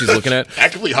whoever she's looking at.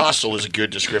 Actively hostile is a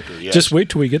good descriptor. Yes. Just wait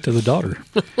till we get to the daughter.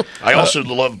 I also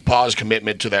love Pa's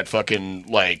commitment to that fucking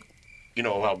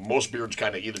how most beards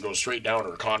kind of either go straight down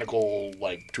or conical,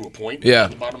 to a point. Yeah.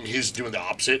 At the bottom, his doing the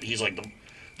opposite. He's like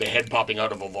the head popping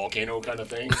out of a volcano kind of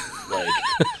thing.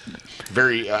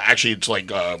 Very. Actually, it's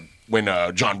when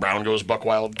John Brown goes buck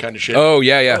wild kind of shit. Oh,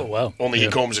 yeah. Oh, wow. Only he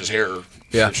combs his hair.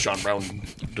 Yeah. Which John Brown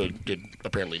did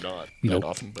apparently not that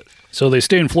often. But So they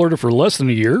stay in Florida for less than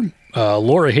a year.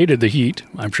 Laura hated the heat.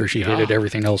 I'm sure she hated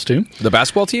everything else, too. The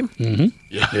basketball team? Mm-hmm.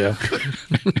 Yeah.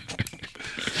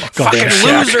 Fucking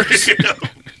losers.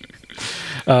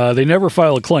 They never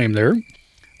file a claim there.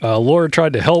 Laura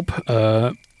tried to help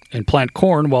and plant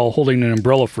corn while holding an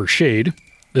umbrella for shade.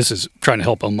 This is trying to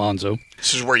help Almanzo.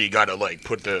 This is where you got to, like,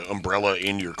 put the umbrella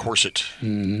in your corset.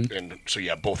 Mm-hmm. And so you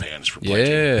have both hands for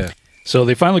planting. Yeah. So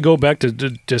they finally go back to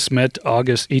Desmet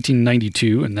August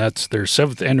 1892, and that's their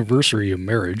 7th anniversary of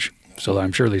marriage. So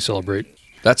I'm sure they celebrate.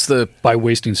 That's the... By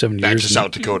wasting 70 Back years. to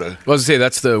South Dakota. I was going to say,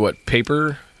 that's the, what,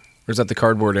 paper? Or is that the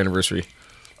cardboard anniversary?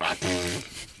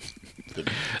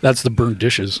 That's the burnt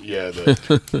dishes. Yeah.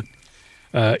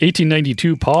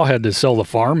 1892, Pa had to sell the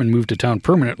farm and move to town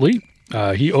permanently.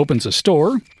 He opens a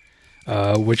store,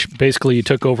 which basically he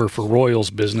took over for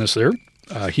Royal's business there.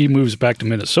 He moves back to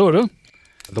Minnesota.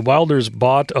 The Wilders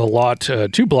bought a lot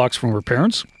 2 blocks from her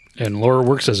parents, and Laura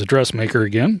works as a dressmaker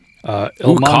again.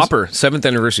 Ooh, copper. 7th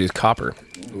anniversary is copper.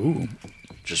 Ooh.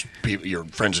 Just your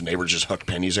friends and neighbors just huck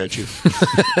pennies at you.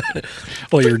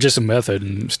 Well, you're just a method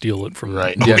and steal it from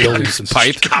right. the buildings and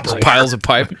pipe, piles of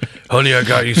pipe. Honey, I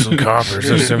got you some copper. It's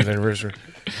the 7th anniversary.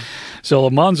 So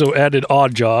Almanzo added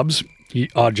odd jobs. He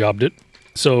odd jobbed it.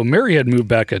 So Mary had moved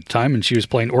back at the time, and she was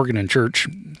playing organ in church.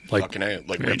 Like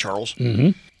Ray Charles.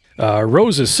 Mm-hmm.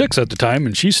 Rose is 6 at the time,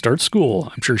 and she starts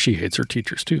school. I'm sure she hates her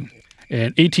teachers, too.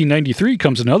 And 1893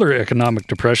 comes another economic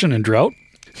depression and drought.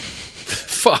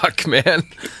 Fuck, man.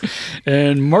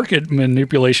 And market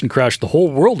manipulation crashed the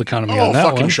whole world economy on that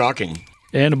one. Oh, fucking shocking.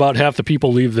 And about half the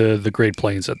people leave the Great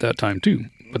Plains at that time, too.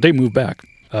 But they moved back.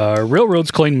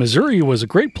 Railroads claimed Missouri was a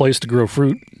great place to grow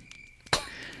fruit.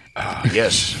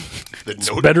 Yes.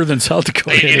 It's better than South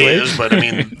Dakota, It anyway. is, but I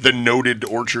mean, the noted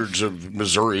orchards of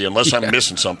Missouri, unless I'm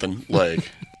missing something,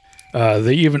 like...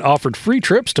 They even offered free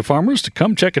trips to farmers to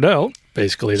come check it out.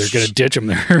 Basically, they're going to ditch them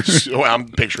there. So I'm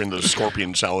picturing the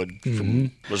scorpion salad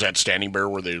from, was that Standing Bear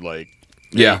where they like,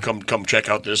 yeah, hey, come check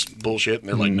out this bullshit, and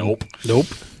they're like, nope.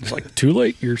 It's like, too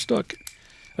late, you're stuck.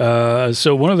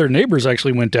 So one of their neighbors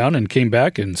actually went down and came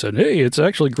back and said, hey, it's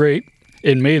actually great.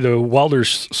 In May, the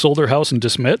Wilders sold their house in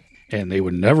Desmet, and they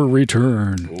would never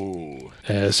return. Ooh.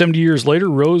 70 years later,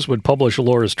 Rose would publish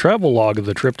Laura's travel log of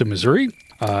the trip to Missouri.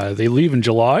 They leave in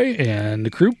July, and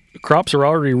the crops are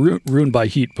already ruined by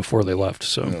heat before they left.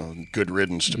 So good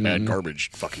riddance to bad garbage.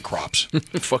 Fucking crops.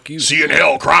 Fuck you. See you in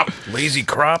hell, crop. Lazy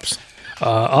crops.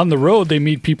 On the road, they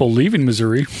meet people leaving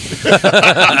Missouri.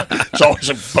 It's always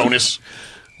a bonus.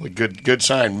 Like good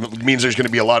sign. It means there's going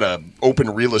to be a lot of open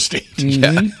real estate.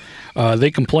 Mm-hmm. Yeah. They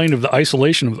complained of the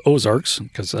isolation of the Ozarks,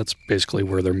 because that's basically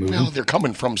where they're moving. No, they're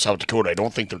coming from South Dakota. I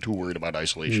don't think they're too worried about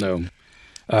isolation.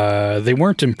 No. They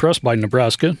weren't impressed by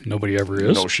Nebraska. Nobody ever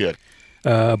is. No shit.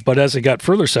 But as they got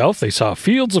further south, they saw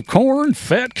fields of corn,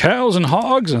 fat cows and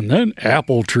hogs, and then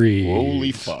apple trees.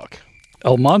 Holy fuck.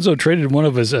 Almanzo traded one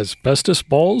of his asbestos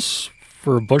balls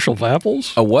for a bushel of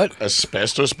apples. A what?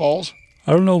 Asbestos balls?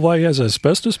 I don't know why he has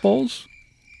asbestos balls.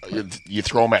 You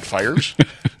throw them at fires?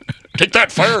 Take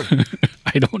that, fire!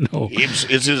 I don't know. It's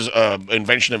his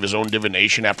invention of his own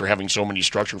divination after having so many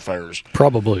structure fires.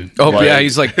 Probably. Oh, yeah,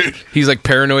 he's like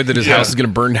paranoid that his house is going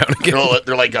to burn down again.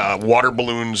 They're like water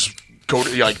balloons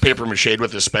coated, like paper mache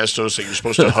with asbestos that you're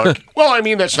supposed to hug. Well, I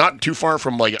mean, that's not too far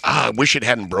from like, I wish it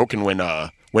hadn't broken when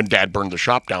Dad burned the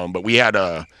shop down, but we had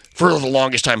for the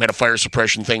longest time had a fire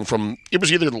suppression thing from, it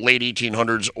was either the late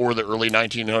 1800s or the early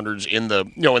 1900s in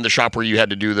the shop where you had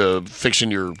to do the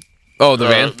fixing your the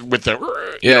van with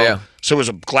the yeah. So it was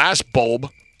a glass bulb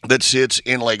that sits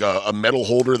in like a metal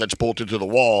holder that's bolted to the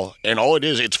wall, and all it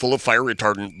is, it's full of fire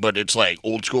retardant, but it's like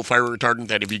old school fire retardant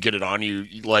that if you get it on you,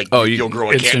 like you'll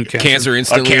grow cancer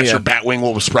instantly. A cancer bat wing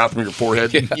will sprout from your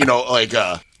forehead.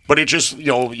 Yeah. But it just,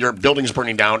 your building's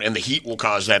burning down, and the heat will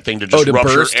cause that thing to just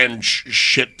rupture burst? and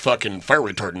shit fucking fire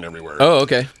retardant everywhere. Oh,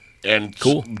 okay. And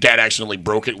cool. Dad accidentally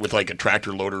broke it with like a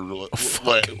tractor loader.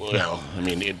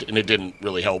 It didn't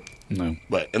really help. No.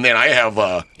 And then I have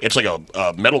it's like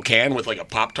a metal can with like a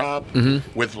pop top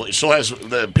with it still has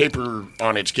the paper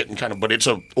on it's getting kind of, but it's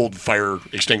a old fire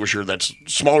extinguisher that's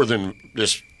smaller than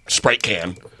this Sprite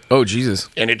can. Oh Jesus!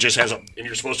 And it just has and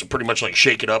you're supposed to pretty much like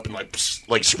shake it up and like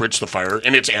spritz the fire,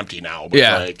 and it's empty now. But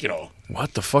yeah.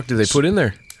 What the fuck did they put in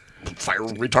there? Fire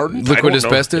retardant? Liquid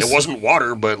asbestos? It wasn't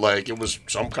water, but like it was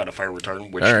some kind of fire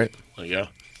retardant. Which, all right. Yeah.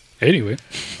 Anyway.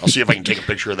 I'll see if I can take a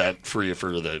picture of that for you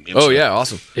for the Insta. Oh, yeah.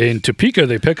 Awesome. In Topeka,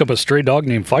 they pick up a stray dog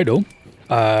named Fido.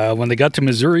 When they got to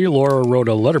Missouri, Laura wrote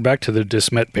a letter back to the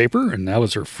DeSmet paper, and that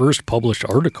was her first published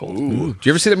article. Ooh. Did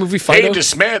you ever see that movie Fido? Hey,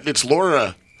 DeSmet, it's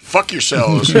Laura. Fuck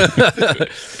yourselves.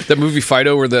 That movie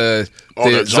Fido where the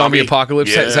zombie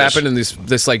apocalypse has happened and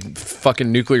this like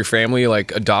fucking nuclear family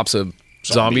like adopts a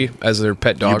zombie as their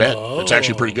pet dog. You bet. It's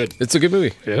actually pretty good. It's a good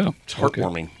movie. Yeah. It's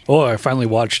heartwarming. Oh, I finally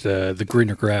watched the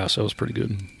Greener Grass. That was pretty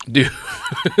good.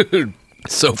 Dude,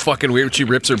 so fucking weird. She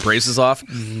rips her braces off.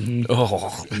 Mm-hmm.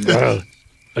 Oh.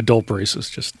 Adult braces,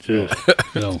 just,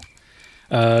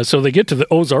 so they get to the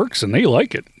Ozarks, and they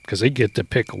like it, because they get to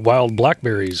pick wild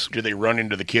blackberries. Do they run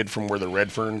into the kid from where the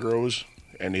red fern grows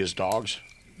and his dogs?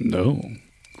 No.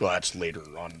 Well, that's later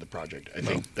on in the project. I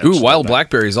think. Ooh, wild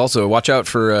blackberries also. Watch out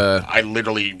for... I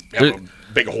literally have a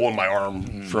big hole in my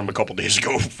arm from a couple days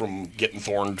ago from getting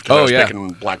thorned because I was picking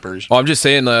blackberries. Well, I'm just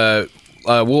saying...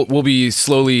 we'll be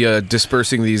slowly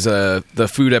dispersing these the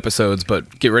food episodes,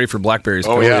 but get ready for blackberries.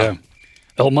 Oh, yeah.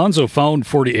 Almanzo found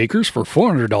 40 acres for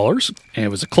 $400, and it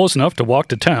was close enough to walk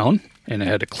to town, and it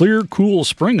had a clear, cool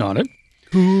spring on it.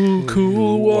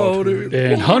 Cool water.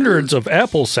 And hundreds of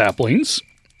apple saplings.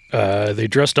 They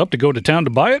dressed up to go to town to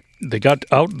buy it. They got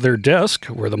out their desk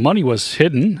where the money was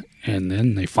hidden, and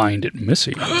then they find it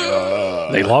missing.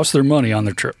 They lost their money on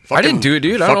their trip. I didn't do it,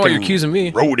 dude. I don't know why you're accusing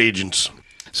me. Road agents.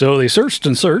 So they searched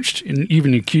and searched, and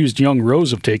even accused young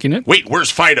Rose of taking it. Wait, where's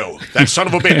Fido? That son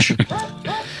of a bitch.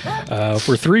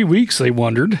 For 3 weeks, they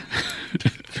wondered.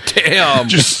 Damn.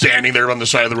 Just standing there on the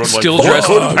side of the road Still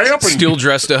like, still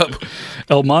dressed up.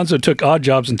 Almanzo took odd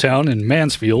jobs in town in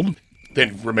Mansfield.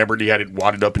 Then remembered he had it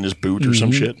wadded up in his boot or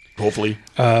some shit, hopefully.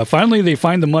 Finally, they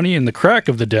find the money in the crack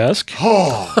of the desk.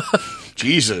 Oh,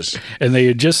 Jesus. And they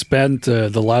had just spent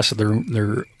the last of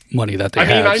their money that they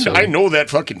had. I know that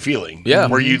fucking feeling. Yeah.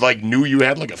 Where you like knew you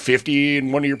had like a 50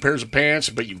 in one of your pairs of pants,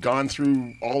 but you've gone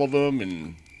through all of them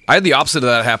and... I had the opposite of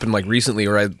that happen like recently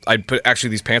where I put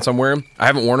actually these pants I'm wearing. I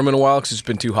haven't worn them in a while because it's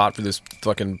been too hot for this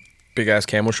fucking big ass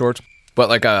camo shorts. But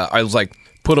like I was like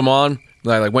put them on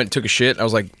and I like went and took a shit. I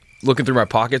was like looking through my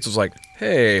pockets. I was like,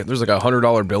 hey, there's like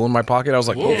 $100 bill in my pocket. I was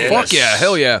like, oh, fuck yeah,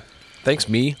 hell yeah. Thanks,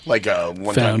 me. Like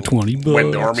one found time 20 bucks. Went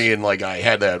in the army and like I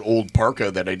had that old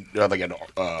parka that I like an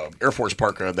Air Force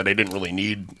parka that I didn't really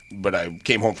need, but I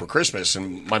came home for Christmas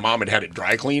and my mom had it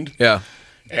dry cleaned. Yeah.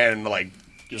 And like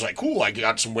it was like cool. I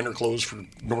got some winter clothes for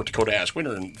North Dakota ass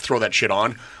winter and throw that shit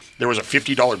on. There was a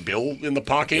 $50 bill in the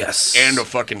pocket and a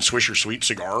fucking Swisher Sweet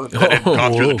cigar that had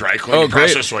gone through the dry cleaning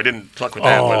process, so I didn't fuck with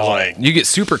that. But it was like you get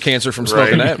super cancer from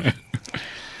smoking that.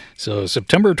 So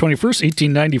September 21st,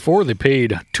 1894, they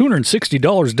paid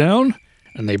 $260 down,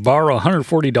 and they borrow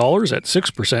 $140 at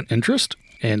 6% interest.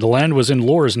 And the land was in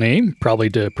Laura's name,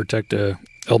 probably to protect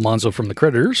Almanzo from the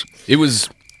creditors. It was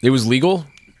legal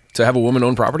to have a woman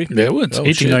own property? Yeah, it was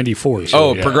 1894.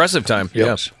 So, progressive time.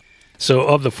 Yes. So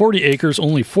of the 40 acres,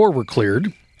 only 4 were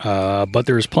cleared, but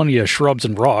there's plenty of shrubs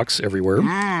and rocks everywhere.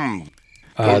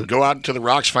 Go out to the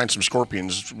rocks, find some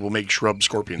scorpions. We'll make shrub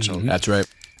scorpion soap. That's right.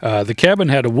 The cabin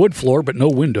had a wood floor, but no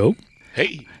window.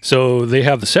 Hey. So they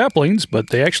have the saplings, but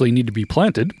they actually need to be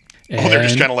planted. They're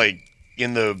just kind of like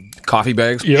in the coffee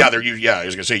bags? Yep. Yeah, I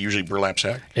was going to say usually burlap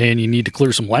sack. And you need to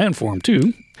clear some land for them,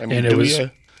 too. I mean, and it was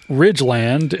ridge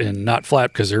land and not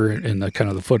flat because they're in the kind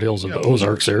of the foothills of the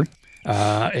Ozarks there.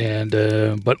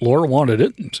 But Laura wanted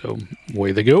it, so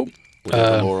away they go.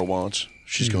 Whatever Laura wants,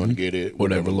 she's going to get it.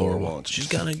 Whatever Laura wants, she's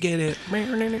going to get it.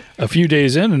 A few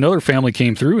days in, another family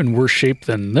came through in worse shape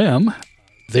than them.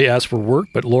 They asked for work,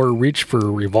 but Laura reached for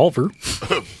a revolver.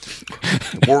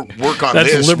 work on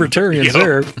That's this. Libertarians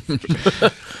there.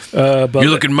 But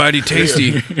you're looking mighty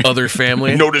tasty, other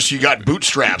family. Notice you got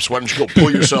bootstraps. Why don't you go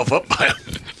pull yourself up by them?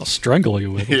 I'll strangle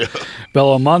you with it. Yeah.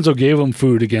 Well, Almanzo gave him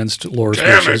food against Laura's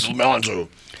wishes. Damn it, Almanzo.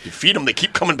 You feed them, they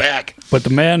keep coming back. But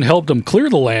the man helped them clear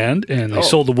the land, and they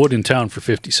sold the wood in town for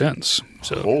 50 cents.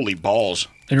 So, holy balls.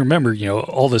 And remember,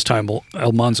 all this time,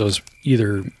 Almanzo's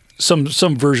either some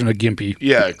version of Gimpy.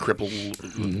 Yeah, crippled.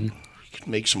 Mm-hmm. You could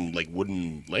make some like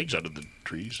wooden legs out of the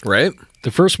trees. Right.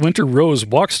 The first winter, Rose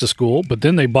walks to school, but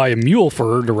then they buy a mule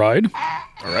for her to ride.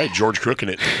 All right, George Crooking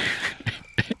it.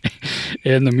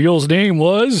 And the mule's name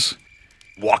was...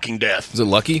 Walking Death. Is it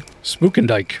Lucky?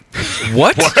 Spookendyke.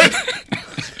 What?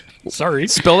 Sorry.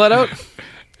 Spell that out.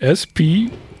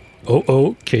 Spookendyke.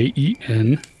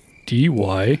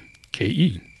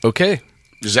 Okay.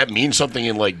 Does that mean something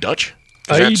in like Dutch?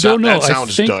 I don't know. That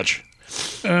sounds Dutch.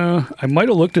 I might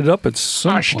have looked it up at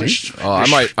some point. I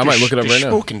might look it up right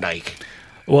now. Spookendyke.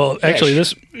 Well, actually,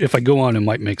 this, if I go on, it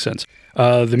might make sense.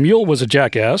 The mule was a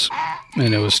jackass,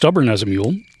 and it was stubborn as a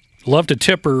mule. Loved to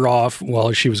tip her off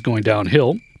while she was going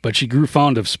downhill, but she grew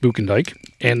fond of Spookendyke,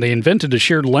 and they invented a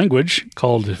shared language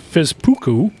called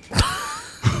Fizpuku.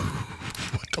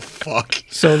 What the fuck?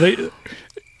 So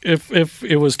if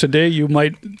it was today, you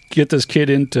might get this kid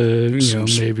into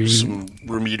maybe some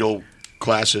remedial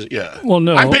classes. Yeah. Well,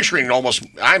 no. I'm picturing almost.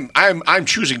 I'm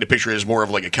choosing to picture it as more of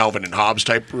like a Calvin and Hobbes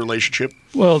type relationship.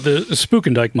 Well, the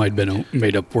Spookendyke might have been a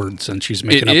made-up word since she's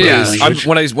making up her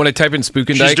language. When I type in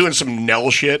Spookendyke, she's doing some Nell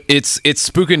shit. It's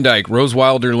Spookendyke, Rose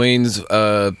Wilder Lane's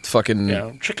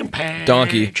fucking chicken pan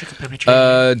donkey.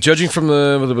 Judging from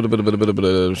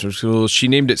the she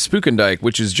named it Spookendyke,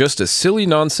 which is just a silly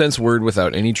nonsense word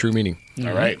without any true meaning.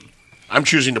 All right. I'm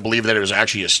choosing to believe that it was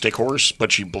actually a stick horse,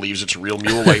 but she believes it's a real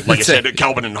mule, like I said,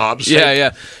 Calvin and Hobbes.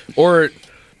 Yeah. Or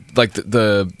like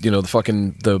the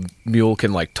mule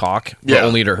can like talk, but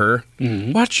only to her.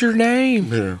 Mm-hmm. What's your name?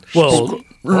 Yeah. Well,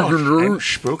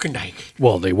 Spookendyke.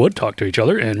 Well, they would talk to each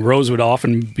other, and Rose would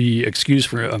often be excused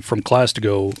from class to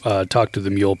go talk to the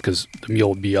mule because the mule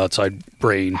would be outside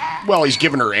braying. Well, he's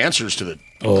giving her answers to the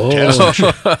test.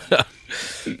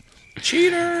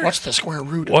 Cheater! What's the square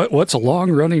root? What's a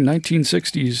long-running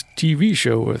 1960s TV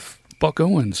show with Buck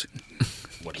Owens?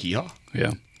 What, Hee-Haw?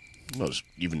 Yeah. It was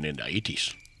even in the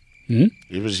 80s. Hmm?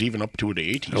 It was even up to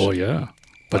the 80s. Oh, yeah.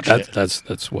 But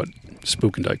that's what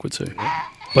Spookendyke would say.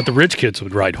 But the rich kids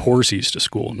would ride horses to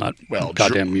school, not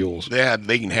goddamn mules.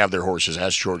 They can have their horses.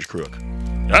 That's George Crook.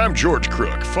 I'm George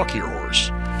Crook. Fuck your horse.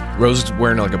 Rose is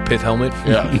wearing like a pith helmet.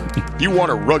 Yeah. You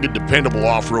want a rugged, dependable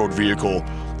off-road vehicle,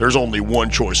 there's only one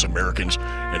choice, Americans,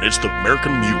 and it's the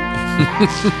American mule.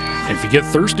 And if you get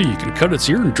thirsty, you can cut its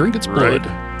ear and drink its blood.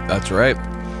 That's right.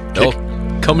 They'll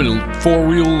come in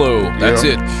four-wheel low. That's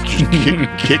it. Just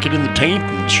kick it in the taint,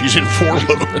 and she's in four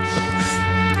low.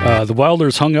 The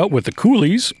Wilders hung out with the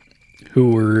Coolies, who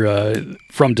were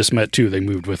from De Smet, too. They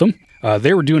moved with them.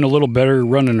 They were doing a little better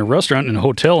running a restaurant and a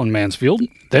hotel in Mansfield,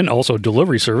 then also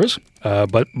delivery service.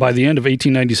 But by the end of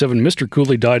 1897, Mr.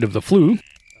 Cooley died of the flu.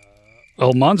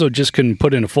 Almanzo just couldn't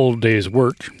put in a full day's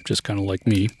work, just kind of like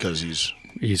me. Because he's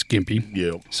gimpy.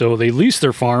 Yeah. So they leased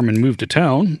their farm and moved to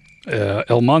town.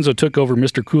 Almanzo took over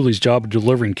Mr. Cooley's job of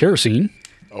delivering kerosene.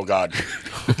 Oh, God.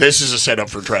 This is a setup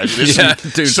for tragedy.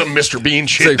 This is some Mr. Bean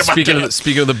shit. Like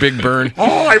speaking of the big burn.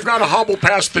 Oh, I've got to hobble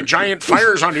past the giant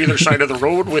fires on either side of the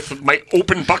road with my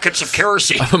open buckets of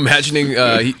kerosene. I'm imagining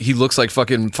he looks like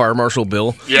fucking Fire Marshal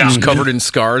Bill. Yeah. Just covered in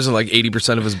scars and like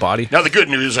 80% of his body. Now, the good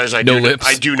news is I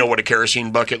lips. do know what a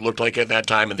kerosene bucket looked like at that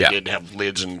time, and they did have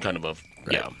lids and kind of a...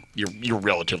 Right. Yeah, you're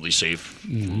relatively safe.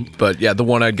 Mm-hmm. But yeah, the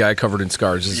one-eyed guy covered in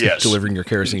scars is delivering your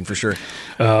kerosene for sure.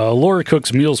 Laura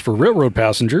cooks meals for railroad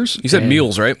passengers. You said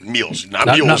meals, right? Meals, not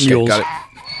mules. Not mules. Got it.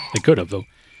 They could have, though.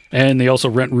 And they also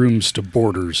rent rooms to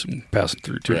boarders passing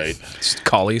through, too. Right.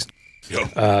 Collies.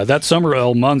 Yep. That summer,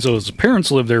 Almanzo's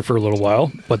parents lived there for a little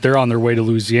while, but they're on their way to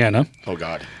Louisiana. Oh,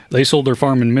 God. They sold their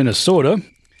farm in Minnesota.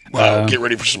 Wow, get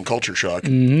ready for some culture shock.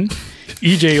 Mm-hmm.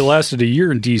 EJ lasted a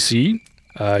year in D.C.,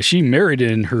 she married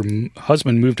and her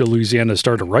husband moved to Louisiana to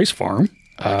start a rice farm.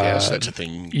 I guess that's a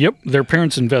thing. Yep. Their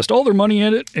parents invest all their money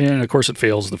in it, and of course it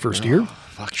fails the first year.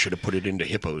 Fuck, should have put it into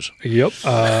hippos. Yep.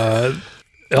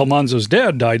 Almanzo's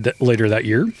dad died later that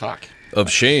year. Fuck. Of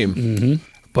shame. Mm-hmm.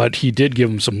 But he did give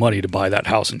him some money to buy that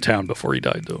house in town before he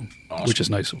died, though, which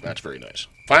is nice. That's very nice.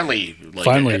 Finally,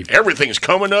 Finally. Everything's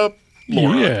coming up.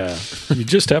 Laura. Yeah. You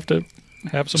just have to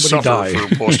have somebody Suffer die.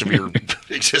 for most of your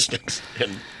existence.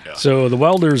 And, So the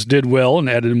Wilders did well and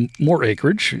added more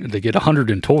acreage. They get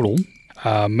 100 in total.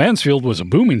 Mansfield was a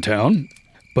booming town,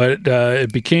 but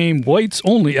it became whites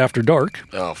only after dark.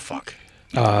 Oh, fuck.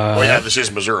 This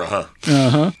is Missouri, huh?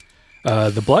 Uh-huh.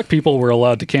 The black people were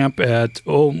allowed to camp at,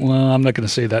 I'm not going to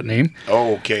say that name.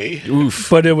 Okay. Oof.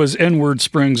 But it was N-Word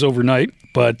Springs overnight.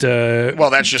 But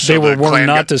that's just they so were the warned Klan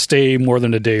not to stay more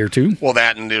than a day or two. Well,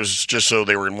 that, and it was just so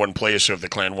they were in one place, so if the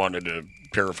Klan wanted to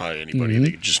terrify anybody,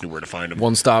 they just knew where to find them.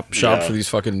 One-stop shop for these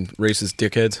fucking racist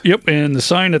dickheads. Yep, and the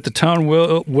sign at the town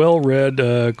well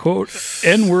read, quote,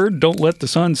 N-word, don't let the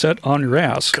sun set on your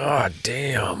ass. God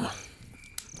damn.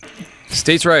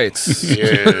 States' rights.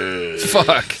 Yeah.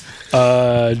 Fuck.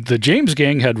 The James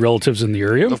gang had relatives in the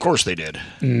area. Of course they did.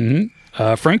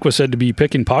 Mm-hmm. Frank was said to be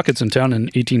picking pockets in town in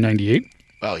 1898.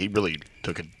 Well, he really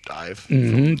took a dive.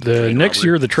 Mm-hmm. The next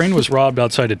year, the train was robbed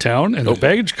outside of town, and the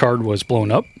baggage card was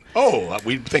blown up. Oh,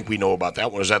 we think we know about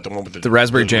that one. Is that the one with the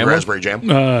raspberry jam? Raspberry jam?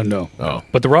 No. Oh.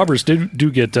 But the robbers do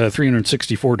get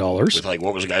 $364. With,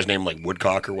 what was the guy's name? Like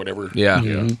Woodcock or whatever? Yeah.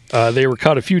 Mm-hmm. They were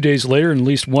caught a few days later, and at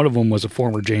least one of them was a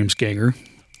former James ganger.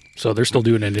 So they're still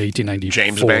doing it in 1894.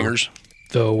 James bangers?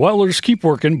 The Wilders keep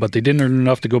working, but they didn't earn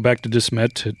enough to go back to De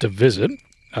Smet to visit.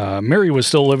 Mary was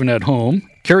still living at home.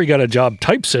 Carrie got a job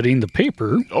typesetting the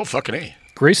paper. Oh, fucking A.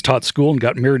 Grace taught school and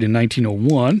got married in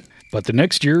 1901. But the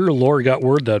next year, Laura got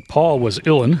word that Paul was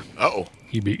illin. Uh-oh.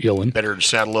 He'd be illin. Better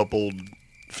saddle up old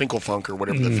Finkelfunk or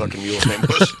whatever the fucking mule's name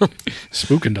was.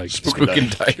 Spookendyke.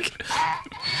 Spookendyke.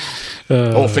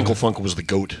 Finkelfunk was the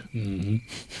goat. Mm-hmm.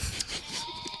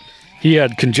 He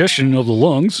had congestion of the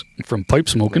lungs from pipe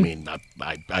smoking. I mean,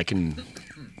 I can,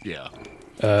 yeah.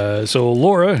 So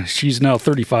Laura, she's now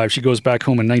 35. She goes back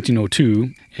home in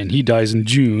 1902, and he dies in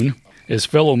June. His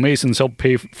fellow Masons helped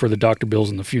pay for the doctor bills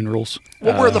and the funerals.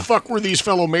 Well, where the fuck were these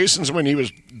fellow Masons when he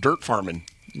was dirt farming?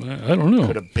 I don't know.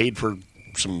 Could have paid for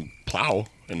some plow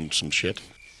and some shit.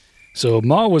 So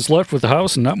Ma was left with the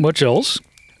house and not much else.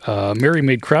 Mary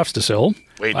made crafts to sell.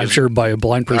 Wait, I'm sure by a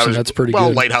blind person that's pretty good.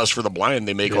 Well, Lighthouse for the Blind,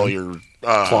 they make all your...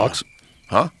 clocks?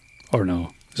 Huh? Or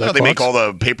no? No, they make all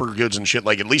the paper goods and shit,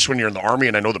 like at least when you're in the Army,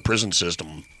 and I know the prison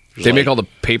system. They make all the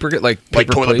paper, like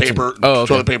toilet paper,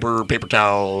 toilet paper, paper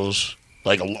towels,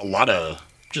 like a lot of,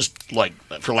 just like,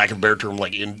 for lack of a better term,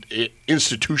 like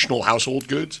institutional household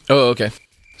goods. Oh, okay.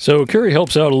 So Carrie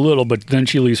helps out a little, but then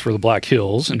she leaves for the Black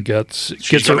Hills and gets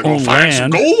her own land.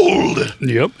 Some gold.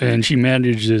 Yep, and she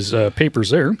manages papers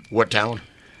there. What town?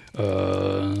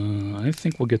 I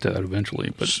think we'll get to that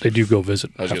eventually, but they do go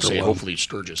visit. I was going to say, hopefully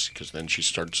Sturgis, because then she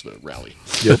starts the rally.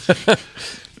 Yep.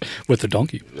 With the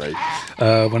donkey. Right.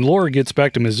 When Laura gets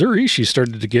back to Missouri, she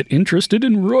started to get interested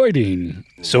in riding.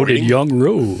 So did young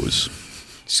Rose.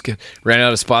 Ran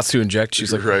out of spots to inject.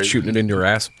 She's like shooting it into her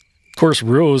ass. Of course,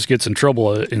 Rose gets in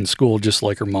trouble in school just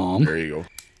like her mom. There you go.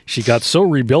 She got so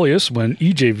rebellious when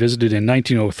EJ visited in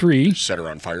 1903. Set her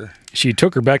on fire. She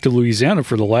took her back to Louisiana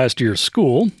for the last year of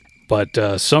school, but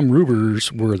some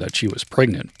rumors were that she was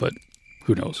pregnant, but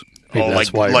who knows? Maybe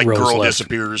that's why Rose girl left.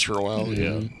 disappears for a while,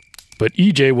 yeah. But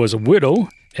EJ was a widow,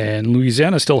 and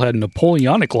Louisiana still had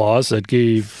Napoleonic laws that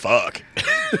gave... Fuck.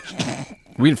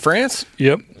 We in France?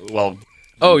 Yep. Well...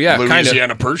 Oh, yeah, kind of.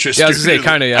 Louisiana Purchase. Yeah, I was going to say,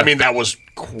 kind of, yeah. I mean, that was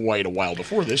quite a while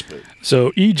before this, but... So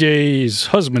EJ's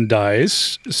husband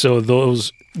dies, so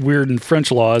those weird and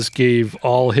French laws gave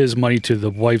all his money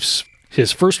to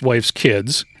his first wife's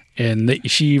kids, and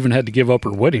she even had to give up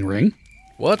her wedding ring.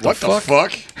 What the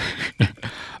fuck?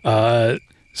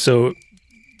 So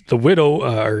the widow,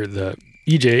 or the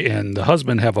EJ and the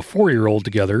husband have a 4-year-old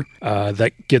together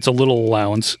that gets a little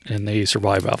allowance, and they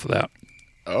survive off of that.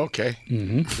 Okay.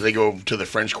 Mm-hmm. So they go to the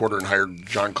French Quarter and hire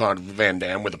Jean-Claude Van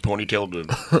Damme with a ponytail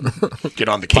to get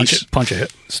on the case. Punch a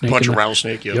snake. Punch a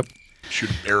rattlesnake, yep. Shoot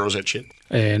arrows at shit.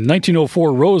 In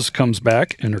 1904, Rose comes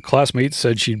back, and her classmates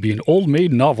said she'd be an old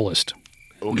maid novelist.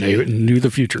 Okay. Knew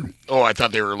the future. Oh, I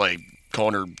thought they were like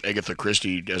calling her Agatha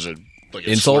Christie as a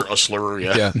insult, a slur,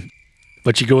 yeah.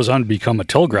 But she goes on to become a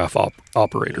telegraph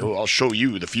operator. Oh, I'll show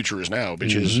you. The future is now,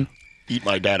 bitches. Eat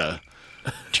my data.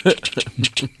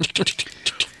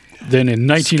 Then in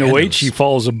 1908, she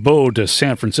follows a bow to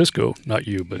San Francisco. Not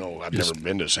you, but... No, I've never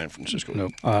been to San Francisco. No.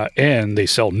 And they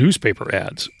sell newspaper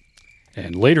ads.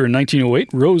 And later in 1908,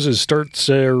 Rose starts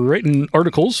writing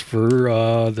articles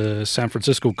for the San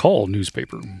Francisco Call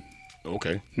newspaper.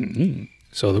 Okay. Mm-hmm.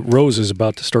 So Rose is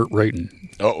about to start writing.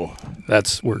 Uh-oh.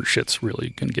 That's where shit's really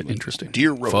going to get interesting.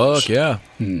 Dear Rose. Fuck, yeah.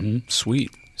 Mm-hmm.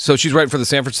 Sweet. So she's writing for the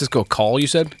San Francisco Call, you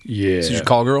said? Yeah. So she's a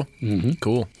call girl? Mm-hmm.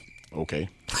 Cool. Okay.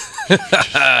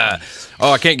 I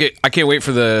can't wait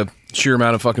for the sheer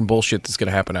amount of fucking bullshit that's going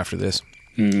to happen after this.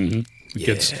 Mm-hmm.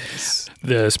 Yes.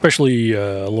 Especially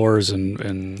Laura's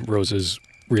and Rose's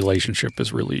relationship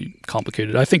is really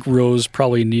complicated. I think Rose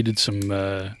probably needed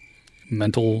some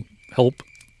mental help.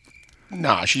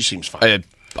 Nah, she seems fine.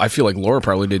 I feel like Laura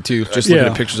probably did too. Just looking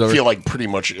at pictures of her. I feel like pretty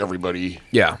much everybody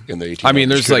in the 1800s I mean,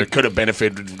 there's could have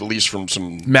benefited at least from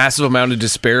some massive amount of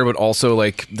despair, but also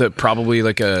like probably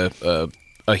like a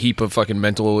heap of fucking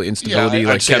mental instability,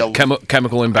 like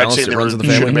chemical imbalance that runs in the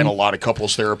family. Should have been a lot of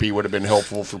couples therapy would have been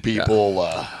helpful for people.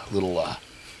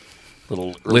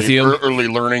 Little lithium, early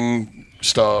learning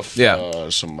stuff. Yeah,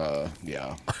 some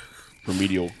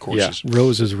remedial courses. Yeah,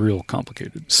 Rose is real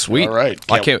complicated. Sweet. All right.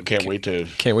 I can't wait to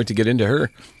get into her.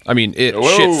 I mean,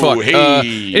 Whoa, shit, fuck.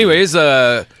 Hey. Anyways,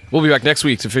 we'll be back next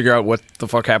week to figure out what the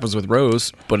fuck happens with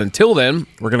Rose. But until then,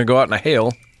 we're gonna go out in a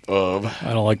hail of.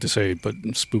 I don't like to say it, but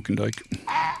Spookendyke.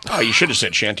 Oh, you should have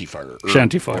said shanty fire.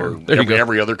 Shanty fire. Or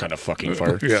every other kind of fucking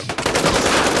fire. Yeah.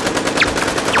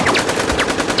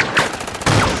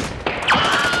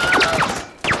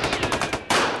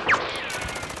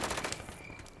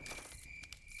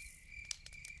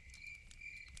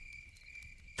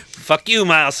 Fuck you,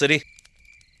 Miles City.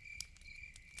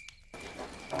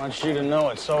 I want you to know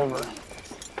it's over.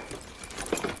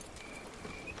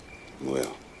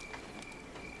 Well.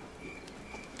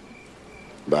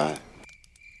 Bye.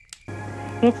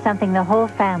 It's something the whole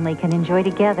family can enjoy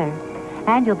together.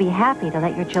 And you'll be happy to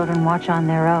let your children watch on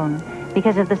their own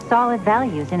because of the solid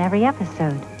values in every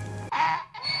episode.